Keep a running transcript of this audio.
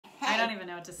don't even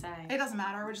know what to say. It doesn't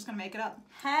matter. We're just going to make it up.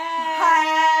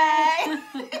 Hey!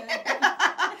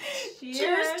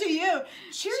 Cheers to you.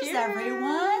 Cheers,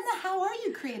 everyone. How are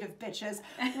you, creative bitches?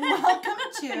 Welcome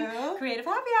to Creative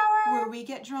Happy Hour, where we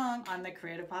get drunk on the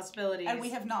creative possibilities. and we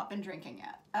have not been drinking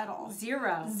yet at all.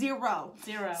 Zero.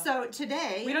 So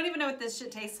today we don't even know what this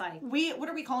shit tastes like. What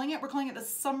are we calling it? We're calling it the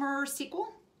summer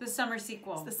sequel. The summer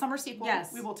sequel. It's the summer sequel.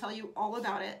 Yes. We will tell you all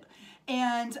about it.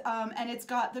 And it's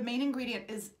got, the main ingredient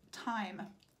is thyme.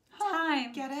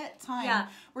 Thyme. Get it? Thyme. Yeah.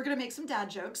 We're going to make some dad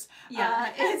jokes.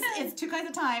 Yeah. It's two kinds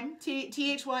of thyme. Thyme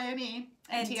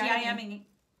and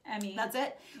Time. That's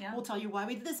it. Yeah. We'll tell you why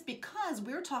we did this, because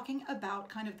we're talking about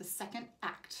kind of the second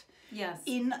act. Yes.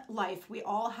 In life. We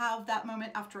all have that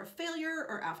moment after a failure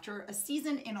or after a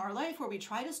season in our life where we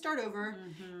try to start over,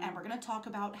 and we're going to talk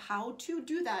about how to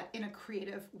do that in a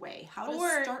creative way. How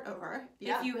to start over.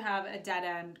 If you have a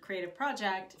dead-end creative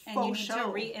project and you need to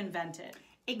reinvent it.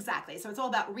 Exactly. So it's all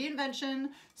about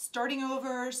reinvention, starting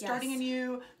over, starting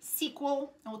anew,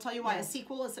 sequel, and we'll tell you why a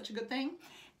sequel is such a good thing.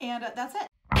 And that's it.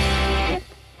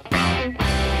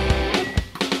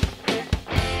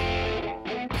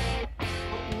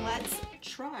 Let's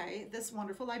try this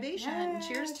wonderful libation. Yeah,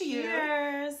 cheers to you.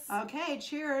 Cheers. Okay,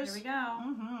 cheers. Here we go.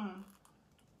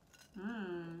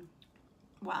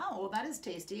 Wow, well, that is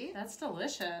tasty. That's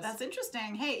delicious. That's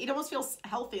interesting. Hey, it almost feels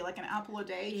healthy, like an apple a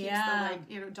day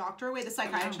keeps the doctor away, the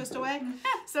psychiatrist away.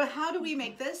 So how do we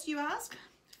make this, you ask?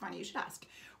 Funny you should ask.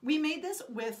 We made this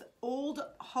with Old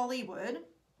Hollywood.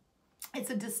 It's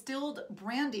a distilled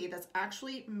brandy that's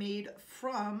actually made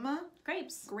from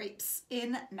grapes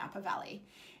in Napa Valley.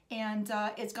 And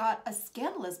it's got a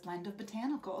scandalous blend of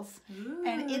botanicals. Ooh.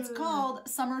 And it's called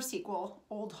Summer Sequel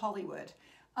Old Hollywood.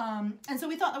 And so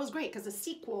we thought that was great because a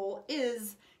sequel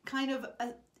is kind of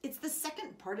it's the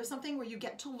second part of something where you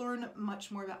get to learn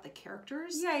much more about the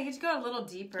characters. Yeah, you get to go a little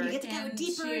deeper. You get to go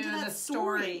deeper into that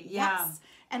story. Yeah. Yes.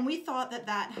 And we thought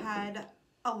that had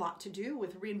a lot to do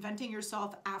with reinventing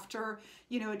yourself after,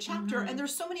 a chapter. And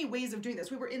there's so many ways of doing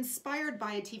this. We were inspired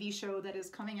by a TV show that is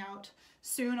coming out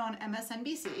soon on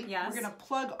MSNBC. Yes. We're going to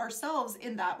plug ourselves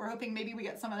in that. We're hoping maybe we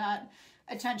get some of that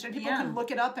attention. People can look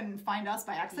it up and find us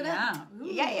by accident.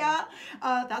 Yeah.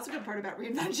 That's a good part about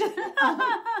reinvention.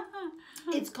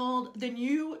 It's called, the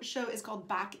new show is called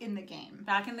Back in the Game.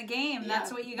 Back in the game.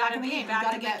 That's what you got to be.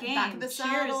 Back in the game. Back in the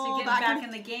saddle. Cheers to getting back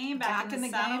in the game. Back in the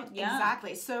game. Yeah.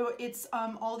 Exactly. So it's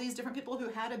all these different people who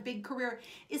had a big career,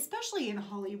 especially in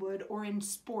Hollywood or in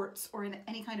sports or in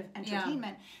any kind of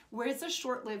entertainment, where it's a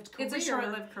short-lived career. It's a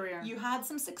short-lived career. You had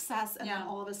some success, and then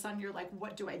all of a sudden you're like,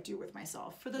 what do I do with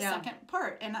myself for the second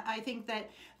part? And I think that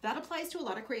applies to a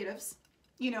lot of creatives.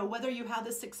 Whether you had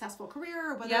this successful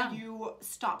career or whether you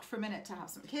stopped for a minute to have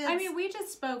some kids. I mean, we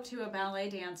just spoke to a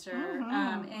ballet dancer,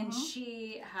 and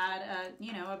she had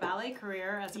a ballet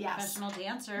career as a professional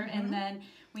dancer, and then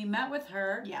we met with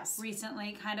her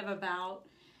recently, kind of about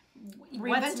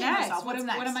what's next. What am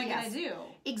I going to do?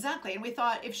 Exactly. And we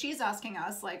thought, if she's asking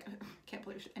us, like, can't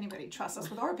believe anybody trusts us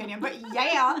with our opinion, but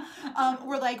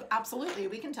we're like, absolutely,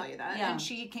 we can tell you that. And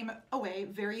she came away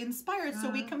very inspired. So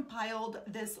we compiled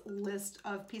this list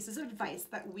of pieces of advice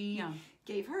that we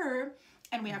gave her.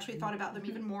 And we actually thought about them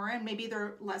even more, and maybe there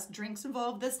are less drinks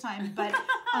involved this time. But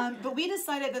but we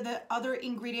decided that the other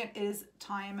ingredient is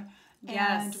thyme.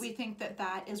 And we think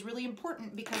that is really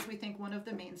important, because we think one of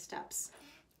the main steps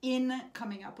in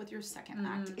coming up with your second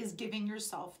act is giving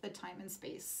yourself the time and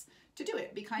space to do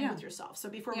it. Be kind with yourself. So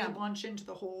before we launch into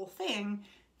the whole thing,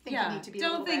 I think we need to be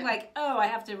Don't think like, oh, I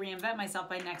have to reinvent myself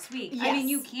by next week. Yes. I mean,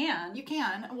 you can. You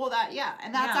can. Well,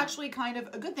 and that's actually kind of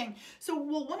a good thing. So,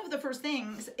 one of the first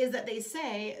things is that they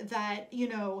say that,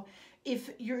 if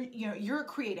you're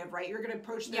creative, right? You're going to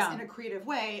approach this in a creative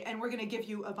way, and we're going to give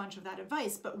you a bunch of that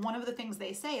advice. But one of the things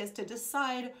they say is to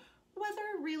decide whether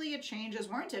really a change is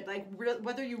warranted, like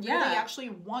whether you really actually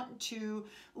want to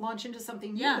launch into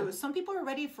something new. Some people are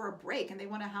ready for a break and they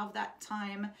want to have that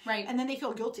time, and then they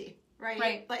feel guilty,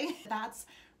 right? Like, that's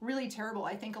really terrible.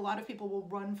 I think a lot of people will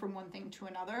run from one thing to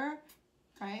another,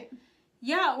 right?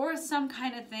 Yeah, or some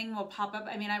kind of thing will pop up.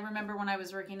 I mean, I remember when I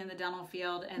was working in the dental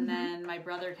field, and then my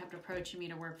brother kept approaching me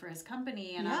to work for his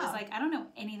company, and I was like, I don't know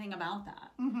anything about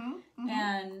that.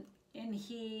 And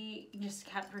he just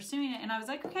kept pursuing it. And I was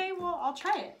like, okay, well, I'll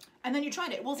try it. And then you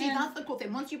tried it. Well, see, that's the cool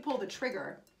thing. Once you pull the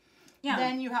trigger,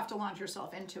 then you have to launch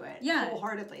yourself into it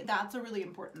wholeheartedly. That's a really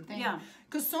important thing.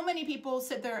 Because so many people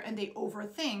sit there and they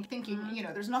overthink, thinking,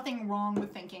 there's nothing wrong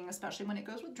with thinking, especially when it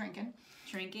goes with drinking.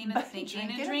 Drinking and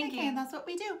thinking. That's what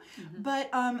we do. But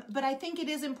I think it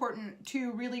is important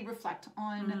to really reflect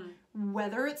on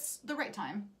whether it's the right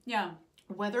time.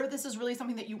 whether this is really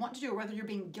something that you want to do or whether you're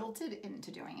being guilted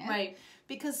into doing it. Right.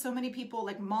 Because so many people,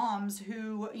 like moms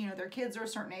who, you know, their kids are a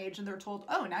certain age and they're told,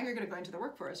 oh, now you're going to go into the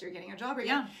workforce, you're getting a job.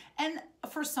 And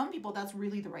for some people, that's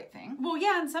really the right thing. Well,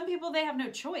 yeah, and some people, they have no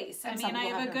choice. And I mean, I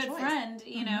have a good friend,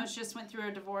 you know, she just went through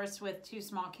a divorce with 2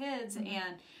 small kids,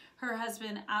 and her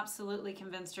husband absolutely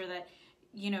convinced her that,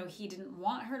 you know, he didn't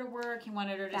want her to work. He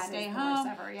wanted her to stay home.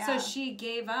 So she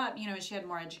gave up. You know, she had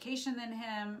more education than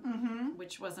him,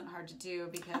 which wasn't hard to do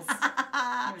because...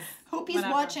 Hope he's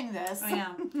watching this. Oh,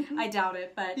 yeah. I doubt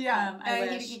it, but I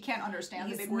wish. He can't understand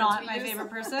He's the big words not we my use. favorite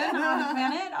person on the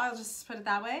planet. I'll just put it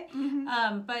that way.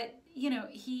 But, you know,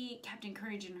 he kept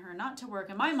encouraging her not to work.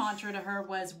 And my mantra to her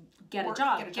was, get a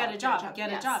job.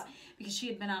 Because she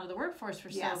had been out of the workforce for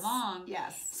so long.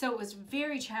 So it was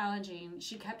very challenging.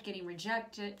 She kept getting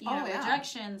rejected,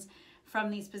 rejections from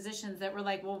these positions that were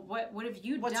like, well, what have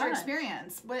you done? What's your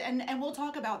experience? And we'll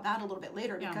talk about that a little bit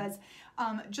later because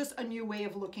just a new way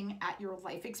of looking at your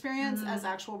life experience as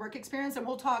actual work experience. And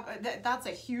we'll talk, that's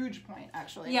a huge point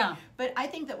actually. Yeah. But I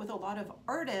think that with a lot of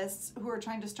artists who are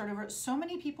trying to start over, so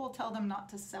many people tell them not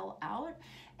to sell out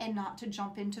and not to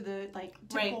jump into the like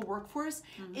typical workforce.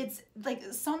 It's like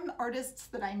some artists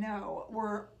that I know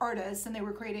were artists and they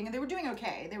were creating and they were doing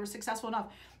okay. They were successful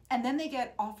enough. And then they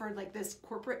get offered like this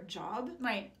corporate job.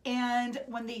 Right. And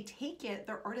when they take it,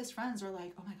 their artist friends are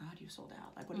like, oh my God, you sold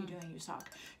out. Like, what are you doing? You suck.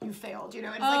 You failed. You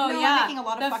know, it's like, no, I'm making a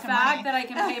lot of fucking money. The fact that I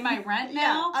can pay my rent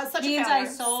now means I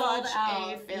sold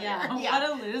out. A failure. Yeah. What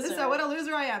a loser. So what a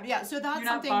loser I am. Yeah. So that's You're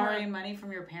something not borrowing money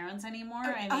from your parents anymore?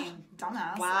 I mean,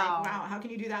 dumbass. Wow. Like, wow. How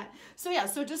can you do that? So yeah,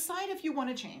 so decide if you want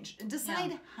to change.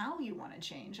 Decide how you want to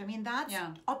change. I mean, that's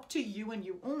up to you and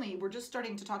you only. We're just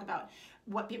starting to talk about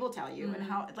what people tell you and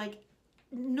how, like,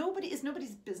 nobody's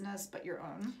business but your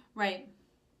own. Right.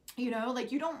 You know, like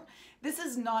this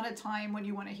is not a time when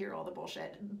you want to hear all the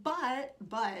bullshit, but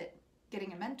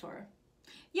getting a mentor.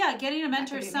 Yeah, getting a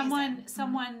mentor,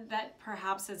 someone that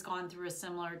perhaps has gone through a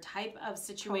similar type of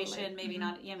situation, maybe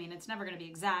not, I mean, it's never going to be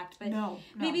exact, but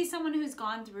maybe someone who's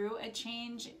gone through a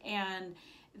change and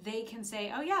they can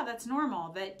say, oh yeah, that's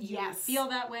normal that you feel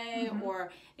that way,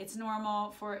 or it's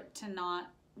normal for it to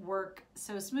not work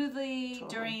so smoothly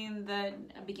during the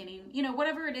beginning, you know,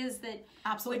 whatever it is that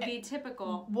would be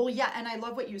typical. Well, yeah, and I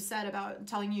love what you said about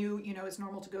telling you, you know, it's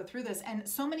normal to go through this. And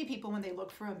so many people, when they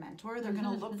look for a mentor, they're going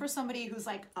to look for somebody who's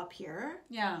like up here.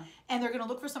 Yeah. And they're going to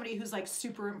look for somebody who's like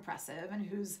super impressive and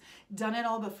who's done it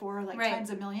all before, like times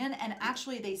a million. And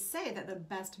actually they say that the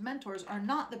best mentors are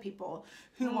not the people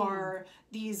who are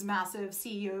these massive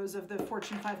CEOs of the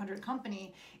Fortune 500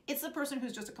 company. It's the person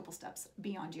who's just a couple steps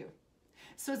beyond you.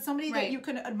 So it's somebody that you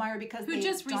can admire because who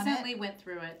just recently went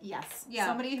through it. Yes. Yeah.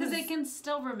 Somebody because they can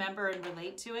still remember and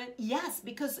relate to it. Yes,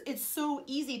 because it's so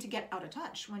easy to get out of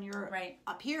touch when you're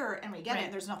up here, and we get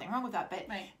it. There's nothing wrong with that, but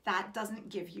that doesn't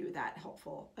give you that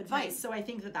helpful advice. So I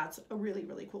think that that's a really,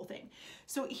 really cool thing.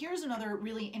 So here's another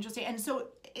really interesting, and so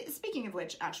speaking of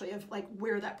which, actually, of like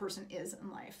where that person is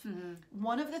in life,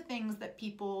 one of the things that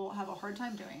people have a hard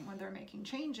time doing when they're making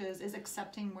changes is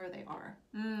accepting where they are.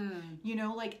 You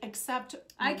know, like accept.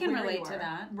 I can relate to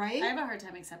that. Right? I have a hard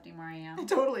time accepting where I am.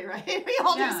 Totally, right? We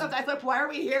all do sometimes. Like, why are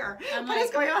we here? What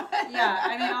is going on? Yeah,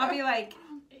 I mean, I'll be like,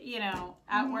 you know,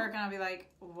 at work, and I'll be like,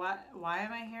 what? Why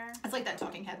am I here? It's like that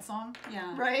Talking Head song.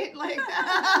 Yeah. Right? Like,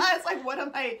 it's like, what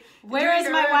am I? Where is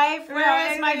my wife?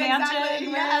 Where is my mansion?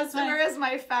 Exactly. Where is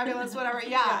my fabulous whatever?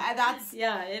 Yeah, that's.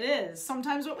 Yeah, it is.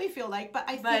 Sometimes what we feel like, but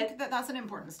I think that that's an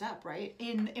important step, right?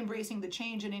 In embracing the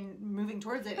change and in moving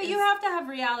towards it. But you have to have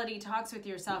reality talks with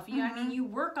yourself. I mean, you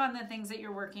work on the things that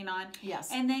you're working on. Yes.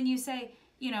 And then you say,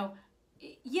 you know,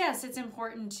 yes, it's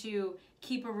important to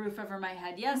keep a roof over my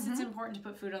head. Yes, it's important to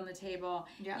put food on the table.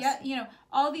 Yes. Yeah, you know,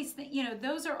 all these things, you know,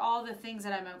 those are all the things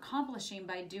that I'm accomplishing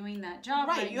by doing that job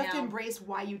right you have to embrace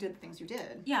why you did the things you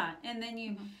did. Yeah, and then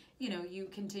you, you know, you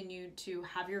continue to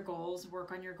have your goals,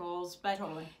 work on your goals. But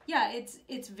totally. Yeah,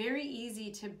 it's very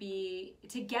easy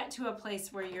to get to a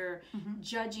place where you're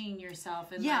judging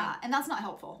yourself. And and that's not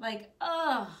helpful. Like,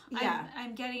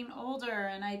 I'm getting older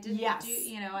and I didn't do,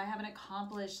 you know, I haven't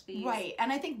accomplished these. Right,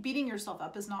 and I think beating yourself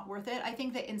up is not worth it. I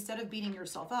think that instead of beating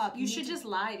yourself up, you should just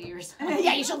lie to yourself.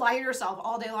 Yeah, you should lie to yourself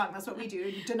all day long. That's what we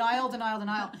do. Denial, denial,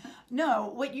 denial.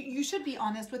 No, what you should be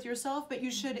honest with yourself, but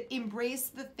you should embrace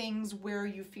the things where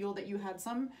you feel that you had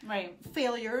some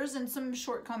failures and some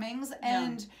shortcomings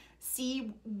and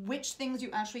see which things you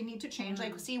actually need to change,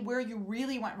 like see where you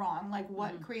really went wrong, like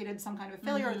what created some kind of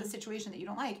failure or the situation that you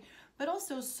don't like. But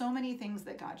also so many things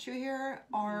that got you here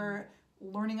are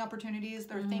learning opportunities.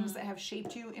 They're things that have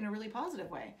shaped you in a really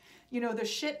positive way. you know, the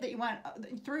shit that you went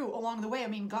through along the way. I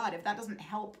mean, God, if that doesn't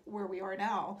help where we are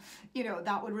now, you know,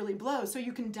 that would really blow. So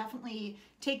you can definitely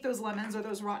take those lemons or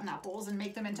those rotten apples and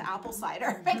make them into apple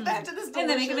cider. Make them into this delicious, and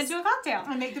then make them into a cocktail.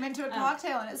 And make them into a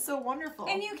cocktail, and it's so wonderful.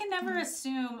 And you can never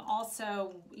assume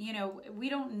also, you know, we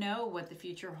don't know what the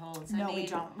future holds. No, we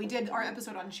don't. We did our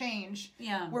episode on change,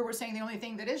 where we're saying the only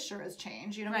thing that is sure is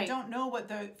change. You know, we don't know what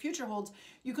the future holds.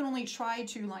 You can only try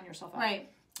to line yourself up.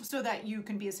 So that you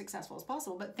can be as successful as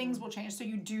possible, but things will change. So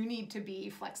you do need to be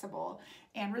flexible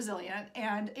and resilient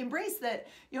and embrace that,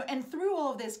 you know, and through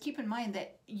all of this, keep in mind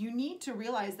that you need to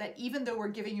realize that even though we're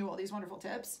giving you all these wonderful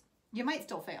tips, you might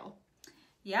still fail.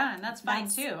 Yeah, and that's fine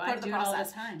too. I do it all the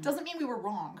time. Doesn't mean we were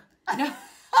wrong. No.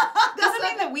 Doesn't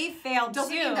mean that we failed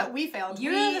Doesn't mean that we failed.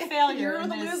 You're the failure. You're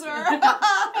the loser.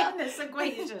 In this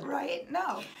equation. Right?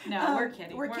 No. No, we're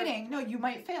kidding. We're kidding. No, you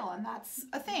might fail, and that's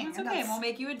a thing. It's okay. We'll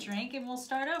make you a drink, and we'll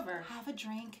start over. Have a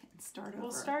drink and start over.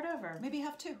 We'll start over. Maybe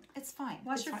have two. It's fine.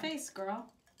 Wash your face, girl.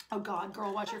 Oh, God,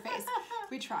 girl, watch your face.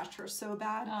 We trashed her so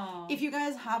bad. Oh, if you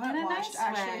guys haven't watched,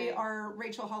 actually, our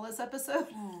Rachel Hollis episode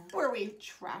where we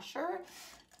trash her,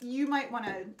 you might want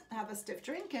to have a stiff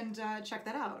drink and check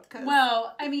that out.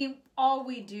 Well, I mean, all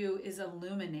we do is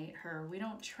illuminate her. We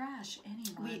don't trash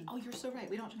anyone. Oh, you're so right.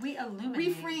 We don't. We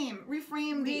illuminate.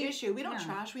 Reframe the issue. We don't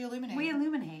trash. We illuminate. We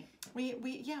illuminate.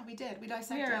 We did. We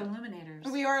dissected. We are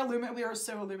illuminators. We are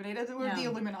so illuminated. We're the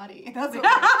Illuminati. That's what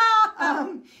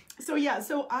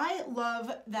So I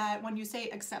love that when you say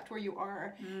accept where you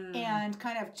are and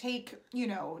kind of take the, you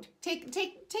know,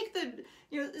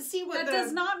 see what that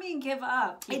does not mean give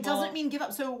up. People. It doesn't mean give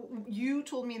up. So you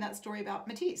told me that story about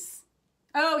Matisse.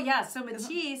 Oh yeah, so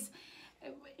Matisse,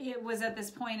 it was at this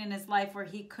point in his life where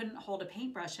he couldn't hold a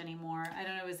paintbrush anymore. I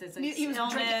don't know, it was his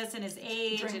illness and his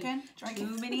age, drinking.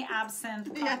 Too many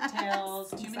absinthe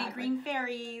cocktails, too many green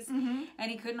fairies, and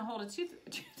he couldn't hold a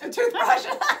toothbrush.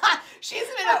 She's in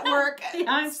it at work,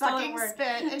 I'm sucking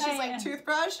spit, and she's like,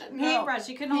 toothbrush? No. Paintbrush.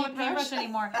 He couldn't hold a paintbrush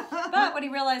anymore. But what he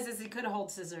realized is he could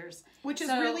hold scissors. Which is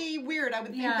really weird. I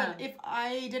would think that if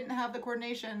I didn't have the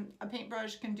coordination, a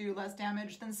paintbrush can do less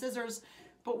damage than scissors.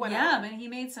 But whatever. Yeah, but he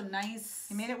made some nice...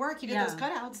 He made it work. He did those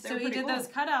cutouts. So he did those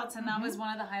cutouts, and that was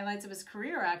one of the highlights of his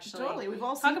career, actually. Totally. We've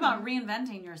all seen about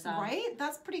reinventing yourself. Right?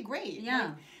 That's pretty great. Yeah.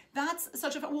 Like, that's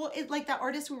such a... Well, like that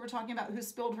artist we were talking about who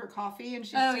spilled her coffee, and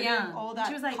she's doing all that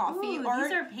she was like, coffee ooh, art.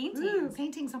 These are paintings. Ooh,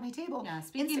 paintings on my table. Yeah,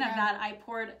 speaking of that, I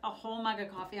poured a whole mug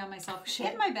of coffee on myself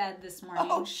in my bed this morning.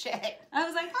 Oh, shit. I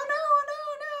was like, oh, no.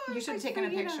 You should have taken a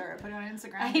picture, put it on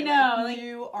Instagram. I know. Like,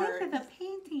 you are the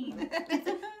painting.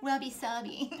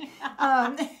 Wabi-sabi.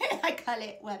 I call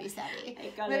it wabi-sabi.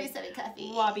 Wabi-sabi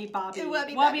coffee. Wabi-bobby.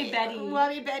 Wabi-Betty.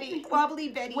 Wabi-Betty. Wobbly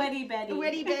Betty. Weddy Betty.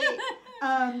 Weddy Betty.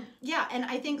 Yeah, and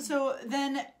I think so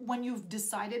then when you've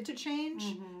decided to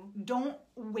change, don't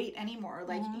wait anymore.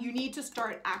 Like, you need to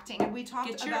start acting. And we talked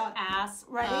about... Get your ass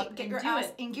up. Get your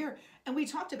ass in gear. And we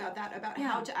talked about that, about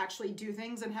how to actually do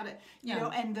things and how to, you know,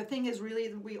 and the thing is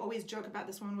really, we always joke about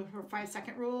this one with her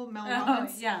 5-second rule, Mel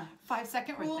Robbins.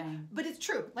 5-second rule. But it's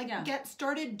true. Like, get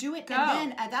started, do it. Go. And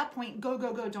then at that point, go,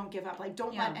 don't give up. Like,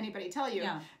 don't let anybody tell you.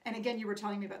 And again, you were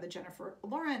telling me about the Jennifer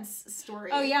Lawrence story.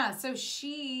 Oh, yeah. So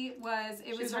she was,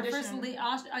 it was her first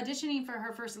auditioning for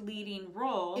her first leading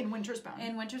role. In Winter's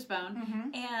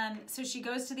Bone. And so she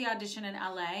goes to the audition in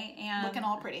LA and... Looking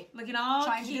all pretty. Looking all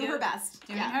Trying cute, to do her best.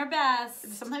 Doing her best.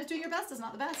 Sometimes doing your best is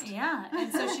not the best. Yeah.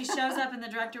 And so she shows up and the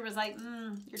director was like,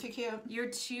 you're too cute. You're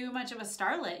too much of a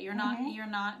starlet. You're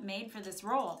not made for this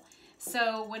role.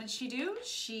 So what did she do?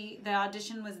 The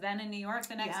audition was then in New York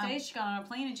the next day. She got on a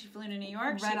plane and she flew to New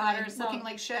York. She got herself looking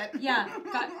like shit.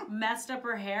 Got messed up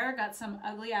her hair, got some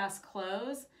ugly ass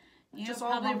clothes. You know,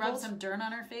 probably rubbed some dirt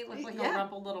on her face, looked like a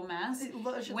rumpled little mess.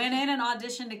 Went in and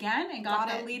auditioned again and got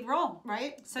the lead role.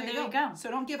 Right? So there you go. So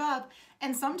don't give up.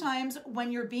 And sometimes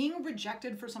when you're being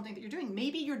rejected for something that you're doing,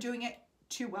 maybe you're doing it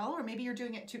too well, or maybe you're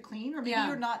doing it too clean, or maybe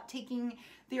you're not taking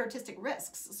the artistic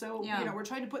risks. So, you know, we're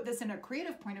trying to put this in a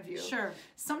creative point of view. Sure.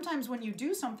 Sometimes when you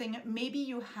do something, maybe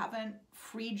you haven't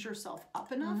freed yourself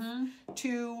up enough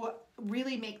to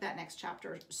really make that next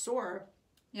chapter soar.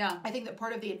 Yeah. I think that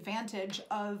part of the advantage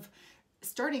of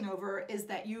starting over is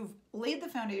that you've laid the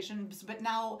foundations, but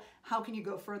now how can you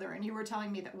go further? And you were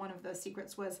telling me that one of the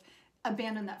secrets was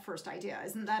abandon that first idea.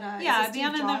 Isn't that a abandon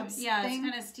Steve Jobs thing? It's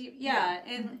kind of Steve.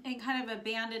 And kind of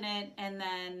abandon it, and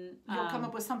then you'll come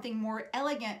up with something more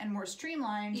elegant and more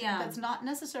streamlined. That's not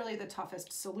necessarily the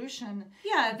toughest solution.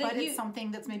 But it's something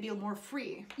that's maybe a little more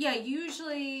free.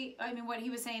 Usually, I mean, what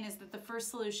he was saying is that the first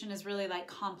solution is really like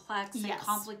complex and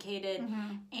complicated,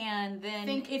 and then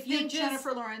if you just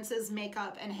Jennifer Lawrence's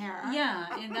makeup and hair.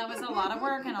 And that was a lot of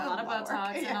work and a lot of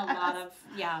Botox and a lot of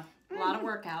lot of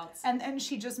workouts. And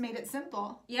she just made it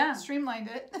simple. Yeah. Streamlined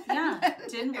it. Yeah.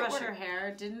 Didn't brush her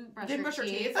hair. Didn't brush her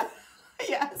teeth.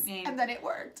 Yes. And then it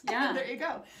worked. Yeah. And there you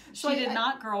go. So she did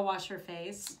not girl wash her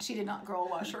face. She did not girl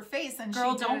wash her face. And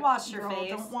don't wash your face.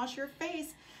 Don't wash your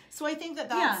face. So I think that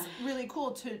that's really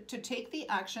cool to take the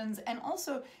actions and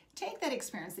also take that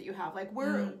experience that you have. Like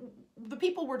the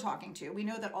people we're talking to, we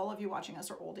know that all of you watching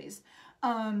us are oldies.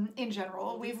 In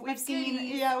general, we've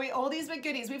seen oldies but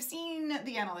goodies. We've seen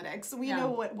the analytics. We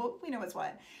know what we know what's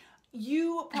what.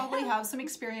 You probably have some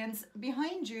experience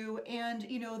behind you, and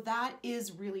that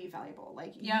is really valuable.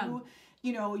 Like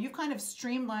you've kind of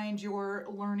streamlined your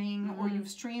learning, or you've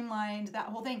streamlined that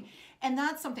whole thing. And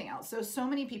that's something else. So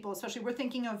many people, especially we're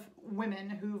thinking of women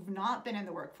who've not been in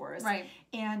the workforce, right,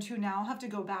 and who now have to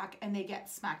go back and they get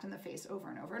smacked in the face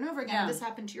over and over and over again. This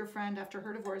happened to your friend after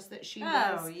her divorce, that she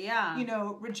was,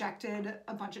 rejected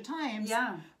a bunch of times.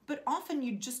 Yeah. But often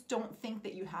you just don't think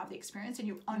that you have the experience, and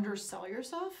you undersell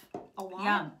yourself a lot.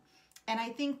 Yeah. And I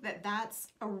think that that's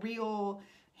a real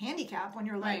handicap when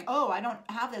you're like, oh, I don't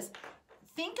have this.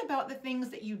 Think about the things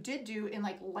that you did do in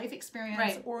like life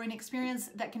experience or an experience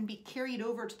that can be carried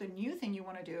over to the new thing you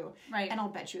want to do. Right. And I'll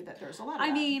bet you that there's a lot of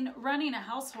I mean, running a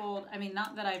household,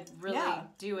 not that I really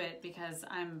do it because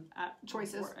I'm at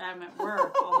I'm at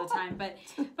work all the time, but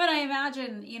I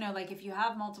imagine, like if you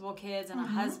have multiple kids and a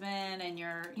husband and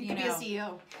you can be a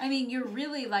CEO. You're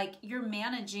really like, you're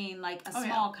managing like a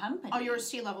small company. Oh, you're a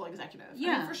C-level executive.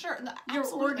 Yeah. For sure. You're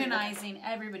organizing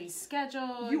everybody's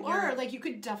schedule. You are. Like, you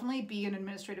could definitely be an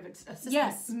administrative assistant.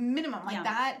 Yes. Minimum. Like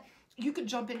that. You could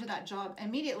jump into that job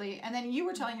immediately. And then you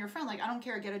were telling your friend, like, I don't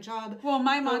care, get a job. Well,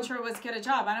 my mantra was get a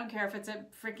job. I don't care if it's a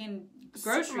freaking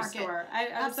grocery store.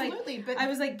 I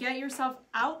was like, get yourself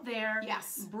out there.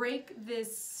 Yes. Break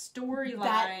this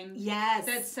storyline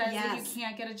that says that you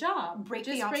can't get a job. Break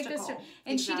the obstacle.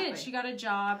 And she did. She got a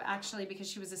job actually because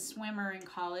she was a swimmer in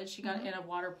college. She got in a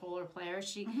water polo player.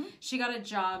 She got a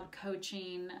job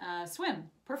coaching swim.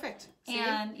 Perfect. See?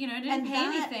 And it didn't pay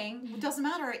anything. It doesn't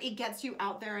matter. It gets you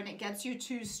out there, and it gets you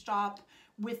to stop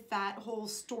with that whole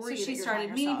story. So she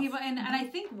started meeting people, and I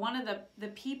think one of the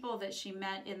people that she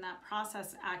met in that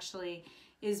process actually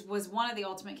was one of the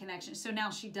ultimate connections. So now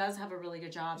she does have a really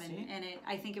good job, and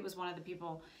I think it was one of the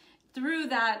people through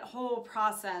that whole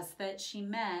process that she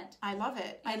met. I love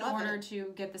it. In order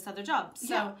to get this other job.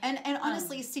 So and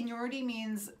honestly, seniority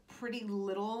means pretty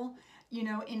little,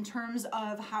 in terms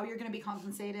of how you're going to be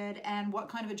compensated and what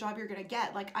kind of a job you're going to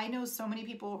get. Like, I know so many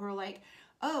people who are like,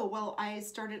 oh, well, I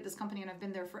started at this company and I've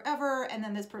been there forever, and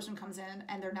then this person comes in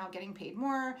and they're now getting paid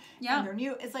more, and they're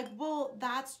new. It's like, well,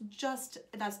 that's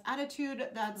attitude,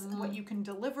 that's what you can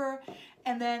deliver.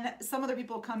 And then some other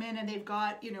people come in and they've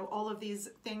got, all of these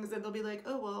things that they'll be like,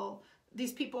 oh, well,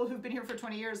 these people who've been here for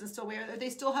 20 years and they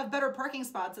still have better parking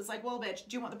spots. It's like, well, bitch,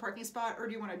 do you want the parking spot or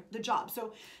do you want the job?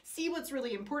 So see what's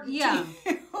really important to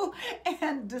you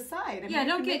and decide.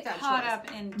 Don't get caught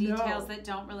up in details that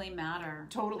don't really matter.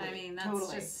 Totally.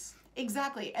 That's just...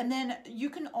 Exactly. And then you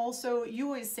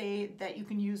always say that you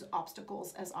can use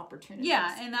obstacles as opportunities.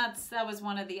 Yeah, and that was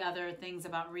one of the other things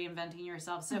about reinventing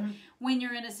yourself. So when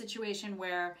you're in a situation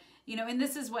where, and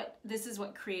this is what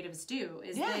creatives do,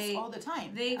 is they all the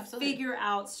time. They figure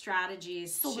out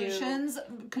strategies, solutions,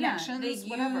 connections,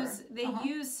 they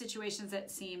use situations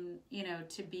that seem,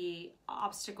 to be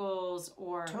obstacles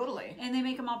or and they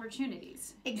make them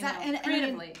opportunities. Exactly.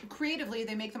 And creatively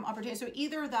they make them opportunities. So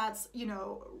either that's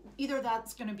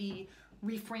going to be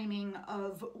reframing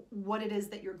of what it is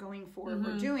that you're going for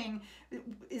or doing.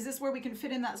 Is this where we can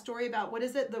fit in that story about, what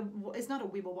is it? It's not a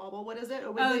weeble wobble. What is it?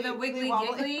 The wiggly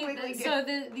giggly. So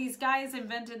these guys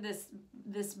invented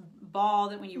this ball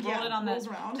that when you roll it on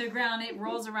the ground, it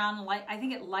rolls around. I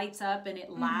think it lights up and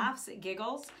it laughs, it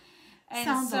giggles. And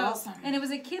sounds awesome. And it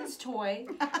was a kid's toy.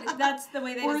 That's the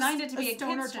way they designed it to be a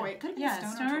kid's toy. It could be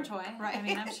a stoner toy. Right.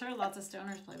 I'm sure lots of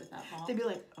stoners play with that ball. They'd be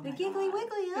like, oh the giggly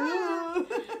wiggly.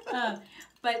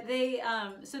 But they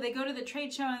so they go to the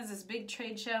trade show, and there's this big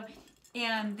trade show,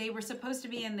 and they were supposed to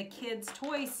be in the kids'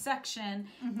 toy section,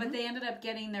 but they ended up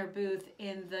getting their booth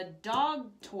in the dog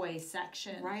toy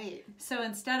section. Right. So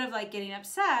instead of like getting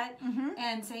upset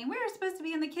and saying, we're supposed to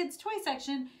be in the kids' toy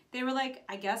section, they were like,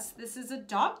 I guess this is a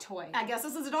dog toy.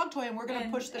 And we're going to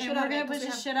push the shit out of it. We're going to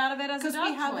push the shit out of it as a dog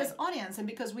toy. Because we have this audience, and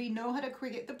because we know how to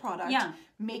create the product,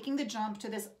 making the jump to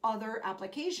this other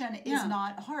application is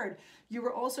not hard. You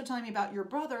were also telling me about your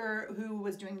brother who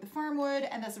was doing the farmwood,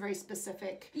 and that's a very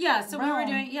specific so realm. We were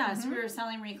doing, so we were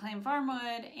selling reclaimed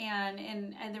farmwood,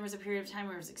 and there was a period of time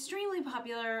where it was extremely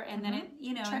popular, and then it,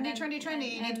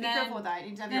 trendy. You need to be careful with that. You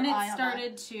need to have your eye on that. Then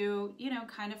it started to,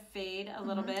 kind of fade a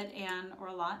little bit or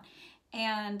a lot.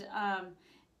 And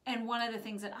one of the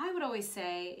things that I would always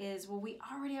say is, well, we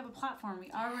already have a platform.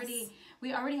 We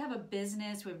already have a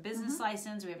business. We have a business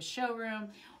license. We have a showroom.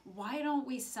 Why don't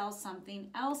we sell something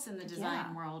else in the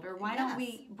design world? Or why don't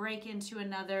we break into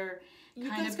another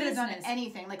kind of business? You could have done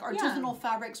anything, like artisanal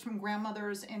fabrics from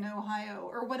grandmothers in Ohio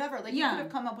or whatever. Like you could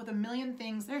have come up with a million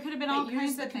things. There could have been all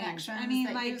kinds of connections. I mean,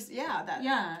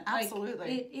 absolutely.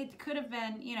 Like, it could have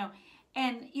been,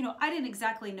 and I didn't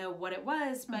exactly know what it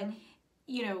was, but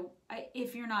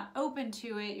if you're not open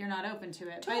to it, you're not open to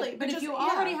it. Totally. But if you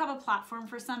already have a platform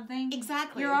for something,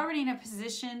 exactly, you're already in a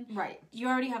position. Right. You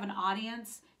already have an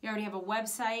audience. You already have a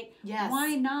website. Yes.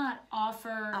 Why not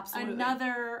offer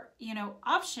another,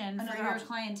 option for your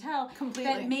clientele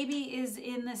that maybe is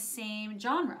in the same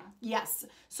genre? Yes.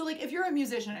 So like if you're a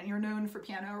musician and you're known for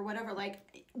piano or whatever, like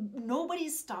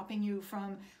nobody's stopping you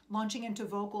from launching into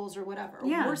vocals or whatever.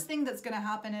 Yeah. Worst thing that's going to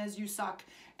happen is you suck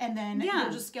and then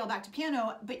you'll just scale back to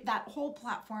piano, but that whole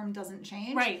platform doesn't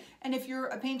change. Right. And if you're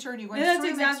a painter and you go into that's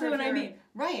exactly what I mean.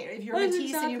 Right. If you're a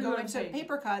Matisse and you go into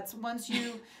paper cuts, once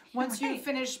you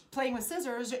finish playing with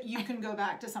scissors, you can go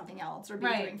back to something else or be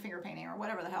doing finger painting or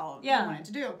whatever the hell you wanted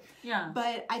to do. Yeah.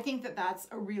 But I think that that's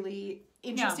a really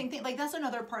interesting thing. Like that's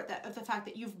another part of the fact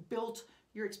that you've built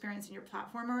your experience in your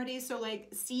platform already. So like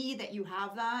see that you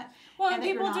have that. Well, and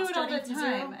people do it all the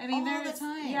time. I mean, all the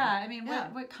time. Yeah. I mean,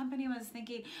 what company was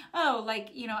thinking,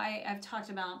 I've talked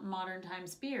about Modern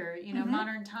Times beer,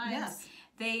 Modern Times. Yes.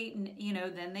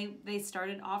 They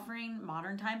started offering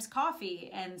Modern Times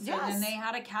coffee, and so then they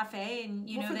had a cafe, and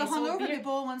for they the sold hungover beer.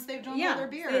 people once they've drunk all their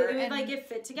beer, it would like get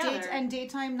fit together. And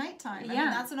daytime, nighttime. I mean,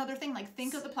 that's another thing. Like,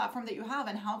 think of the platform that you have,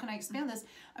 and how can I expand this?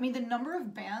 I mean, the number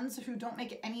of bands who don't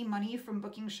make any money from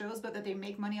booking shows, but that they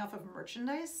make money off of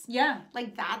merchandise. Yeah,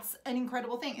 like that's an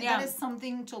incredible thing, and that is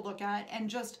something to look at, and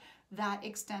just. That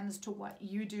extends to what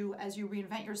you do as you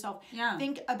reinvent yourself. Yeah.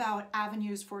 Think about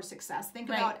avenues for success. Think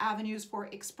about avenues for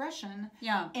expression.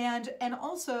 Yeah. And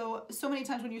also, so many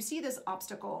times when you see this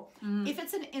obstacle, if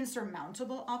it's an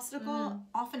insurmountable obstacle,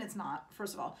 often it's not,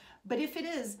 first of all. But if it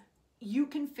is, you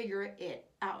can figure it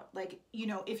out. Like,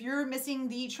 if you're missing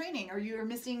the training or you're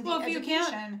missing the education. If you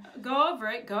can't go over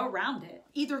it, go around it.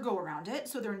 Either go around it,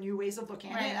 so there are new ways of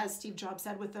looking at it, as Steve Jobs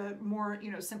said, with a more,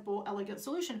 simple, elegant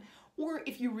solution. Or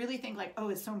if you really think like, oh,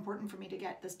 it's so important for me to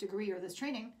get this degree or this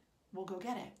training, well, go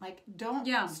get it. Like, don't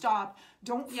stop.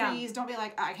 Don't freeze. Don't be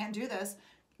like, I can't do this.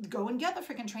 Go and get the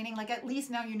freaking training. Like, at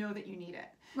least now you know that you need it.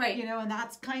 Right. And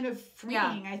that's kind of freeing.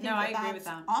 I think I agree with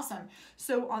that. Awesome.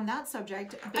 So on that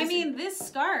subject. I mean, this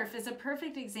scarf is a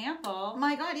perfect example.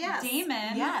 My God, yes.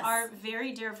 Damon, our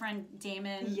very dear friend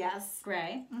Damon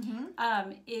Gray,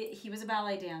 he was a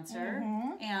ballet dancer.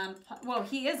 And,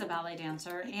 he is a ballet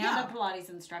dancer and a Pilates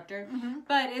instructor.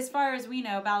 But as far as we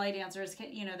know, ballet dancers,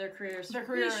 their career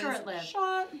is short-lived.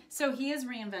 So he has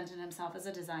reinvented himself as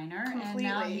a designer. Completely. And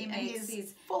now he makes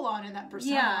these... full on in that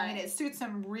persona. Yeah. And it suits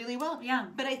him really well. Yeah.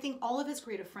 But I think all of his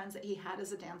creative friends that he had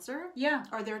as a dancer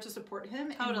are there to support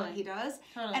him in what he does.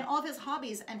 Totally. And all of his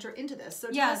hobbies enter into this. So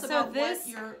tell us about what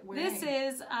you're wearing. This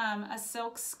is a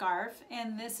silk scarf,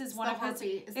 and this is one of his...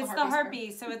 It's the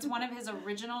harpy. So it's one of his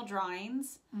original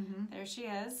drawings. There she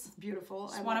is. It's beautiful.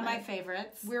 It's one of my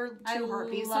favorites. We're two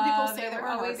harpies. Some people say that we're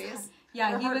harpies.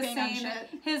 Yeah, he was saying that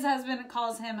his husband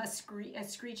calls him a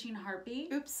screeching harpy.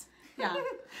 Oops. Yeah.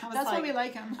 That's why we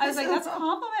like him. I was like, that's a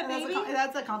compliment, baby.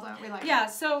 That's a compliment. We like him. Yeah,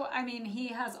 so, I mean, he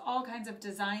has all kinds of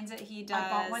designs that he does. I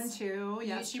bought one too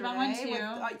yesterday. She bought one too.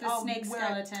 The snake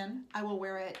skeleton. I will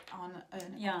wear it on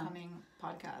an upcoming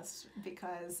podcast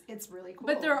because it's really cool.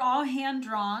 But they're all hand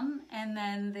drawn, and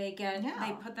then they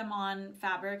put them on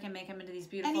fabric and make them into these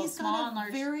beautiful small and large.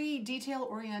 And he's got a very detail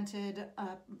oriented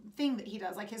thing that he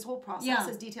does. Like his whole process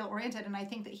is detail oriented, and I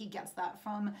think that he gets that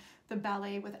from the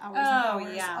ballet with hours and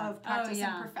hours of practice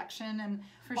and perfection and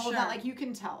all of that. Like you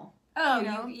can tell.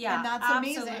 And that's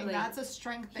amazing. That's a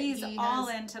strength that he's all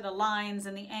into the lines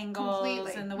and the angles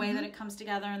and the way that it comes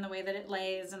together and the way that it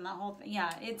lays and the whole thing.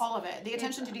 Yeah, it's all of it. The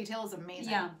attention to detail is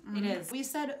amazing. Yeah, it is. We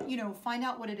said, find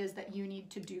out what it is that you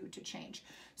need to do to change.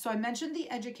 So I mentioned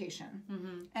the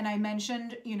education, and I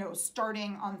mentioned,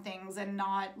 starting on things and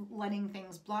not letting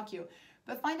things block you.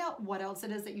 But find out what else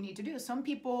it is that you need to do. Some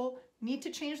people need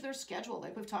to change their schedule.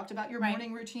 Like we've talked about your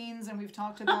morning routines, and we've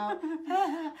talked about...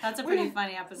 That's a pretty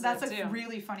funny episode, That's a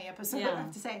really funny episode, I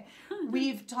have to say.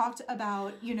 We've talked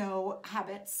about,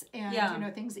 habits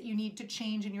and, things that you need to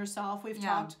change in yourself. We've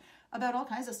talked about all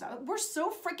kinds of stuff. We're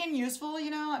so freaking useful,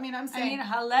 you know? I mean,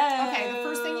 hello. Okay, the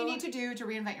first thing you need to do to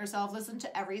reinvent yourself, listen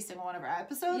to every single one of our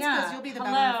episodes, because you'll be the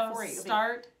better for it.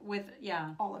 Start with,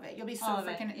 all of it. You'll be so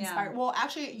freaking inspired. Well,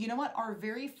 actually, you know what? Our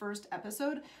very first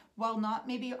episode, while not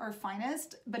maybe our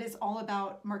finest, but it's all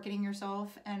about marketing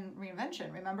yourself and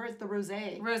reinvention. Remember, it's the Rose all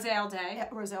Day. Yeah,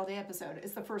 Rose all Day episode.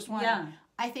 It's the first one. Yeah.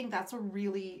 I think that's a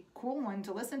really cool one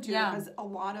to listen to because a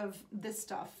lot of this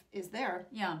stuff is there.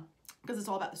 Yeah. Because it's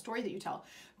all about the story that you tell.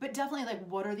 But definitely, like,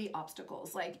 what are the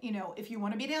obstacles? Like, you know, if you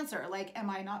want to be a dancer, like, am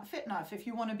I not fit enough? If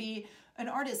you want to be an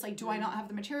artist, like, do I not have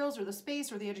the materials or the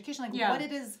space or the education? Like,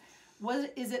 what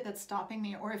is it that's stopping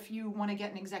me? Or if you want to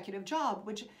get an executive job,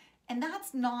 and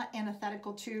that's not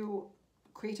antithetical to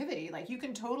creativity. Like, you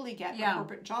can totally get a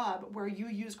corporate job where you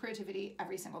use creativity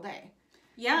every single day.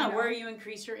 Yeah, you know? Where you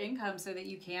increase your income so that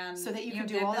you can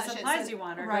do all the that supplies you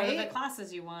want, or go to the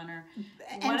classes you want, or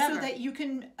whatever. And so that you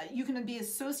can be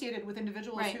associated with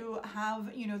individuals who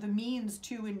have, you know, the means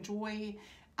to enjoy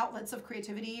outlets of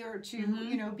creativity or to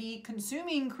you know, be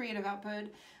consuming creative output.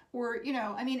 Or, you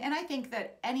know, I mean, and I think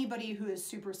that anybody who is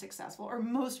super successful, or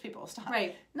most people,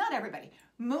 not everybody,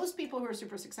 most people who are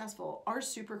super successful are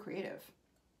super creative.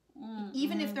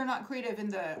 Even if they're not creative in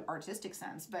the artistic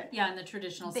sense, but in the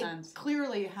traditional sense,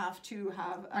 clearly have to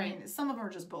have. I mean, some of them are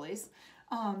just bullies,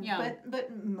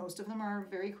 but most of them are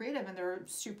very creative and they're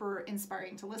super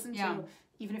inspiring to listen to,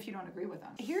 even if you don't agree with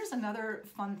them. Here's another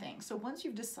fun thing. So once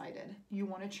you've decided you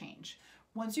want to change,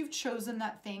 once you've chosen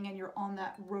that thing and you're on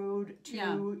that road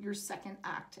to your second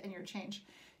act and your change,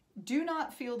 do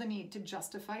not feel the need to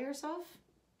justify yourself.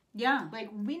 Yeah. Like,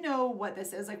 we know what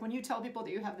this is. Like, when you tell people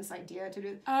that you have this idea to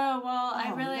do... I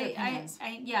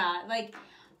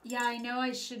know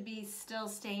I should be still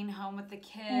staying home with the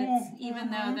kids, even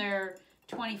though they're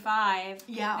 25.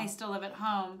 Yeah. They still live at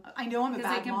home. I know I'm a bad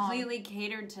mom. Because I completely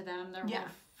catered to them their whole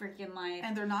freaking life.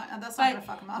 And they're not... That's not going to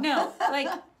fuck them up. No, like...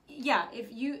 Yeah,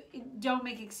 if you don't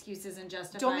make excuses and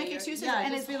justify. Don't make excuses,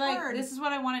 and just be hard. Like, this is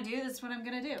what I want to do. This is what I'm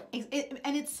going to do.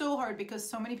 And it's so hard because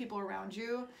so many people around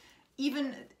you,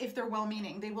 even if they're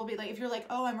well-meaning, they will be like, if you're like,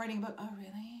 oh, I'm writing a book. Oh,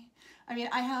 really? I mean,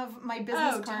 I have my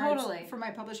business cards for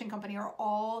my publishing company are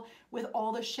all with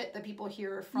all the shit that people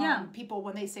hear from people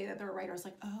when they say that they're a writer. It's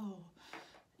like, oh,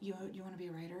 you want to be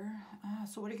a writer?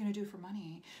 So what are you going to do for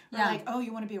money? Or like, oh,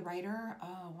 you want to be a writer?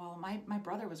 Oh, well, my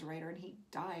brother was a writer and he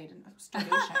died in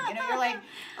starvation. You know, you're like,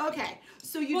 okay.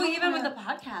 So you don't even with the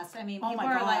podcast. I mean, people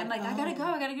are like, I'm like, I gotta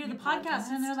go to the podcast.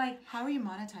 And they're like, how are you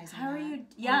monetizing? How are you?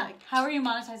 Yeah. Like, how are you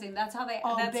monetizing? That's how they.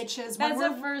 Bitches. That's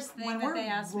the first thing that they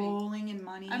ask me. Rolling in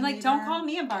money. I'm like, don't call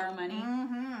me and borrow money,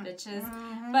 bitches.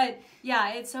 But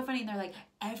yeah, it's so funny. They're like,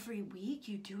 every week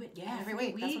you do it. Yeah, every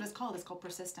week. That's what it's called. It's called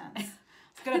persistence.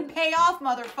 It's gonna pay off,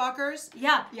 motherfuckers.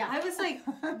 Yeah. I was like,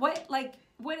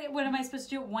 what am I supposed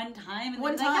to do one time? And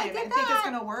one time, like, I think it's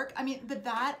gonna work. I mean, but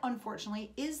that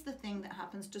unfortunately is the thing that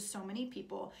happens to so many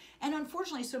people, and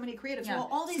unfortunately, so many creatives. Yeah. Well,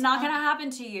 all these it's not gonna happen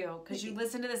to you because you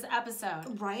listen to this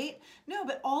episode, right? No,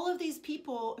 but all of these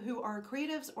people who are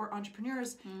creatives or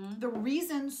entrepreneurs, the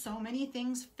reason so many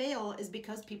things fail is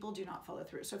because people do not follow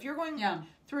through. So if you're going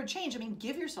through a change, I mean,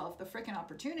 give yourself the freaking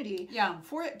opportunity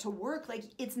for it to work. Like,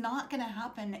 it's not gonna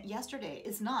happen yesterday.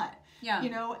 It's not. Yeah.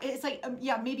 You know, it's like,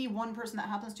 maybe one person that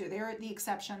happens to. They're the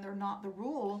exception. They're not the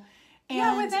rule.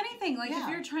 And with anything, like if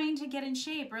you're trying to get in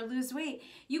shape or lose weight,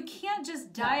 you can't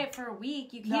just diet for a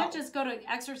week. You can't just go to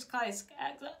exercise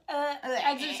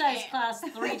class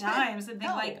 3 times and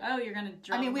think like, oh, you're gonna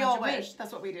drop. I mean, we all wish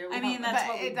that's what we do. That's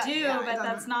what we do, but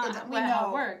that's not how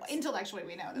it works. Intellectually,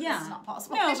 we know that this is not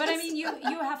possible. No, but I mean, you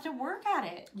have to work at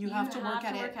it. You have to work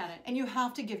at it, and you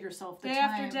have to give yourself the time. Day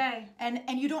after day.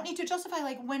 And you don't need to justify,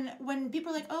 like, when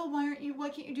people are like, oh, why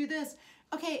can't you do this?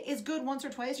 Okay, it's good once or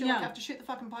twice. You're like, I have to shoot the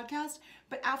fucking podcast.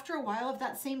 But after a while, if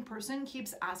that same person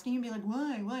keeps asking you, be like,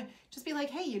 why? Just be like,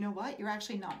 hey, you know what? You're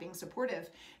actually not being supportive.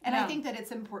 And I think that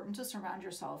it's important to surround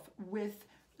yourself with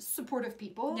supportive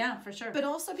people. Yeah, for sure. But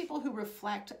also people who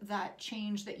reflect that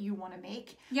change that you want to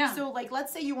make. Yeah. So, like,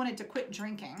 let's say you wanted to quit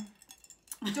drinking.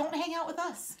 Don't hang out with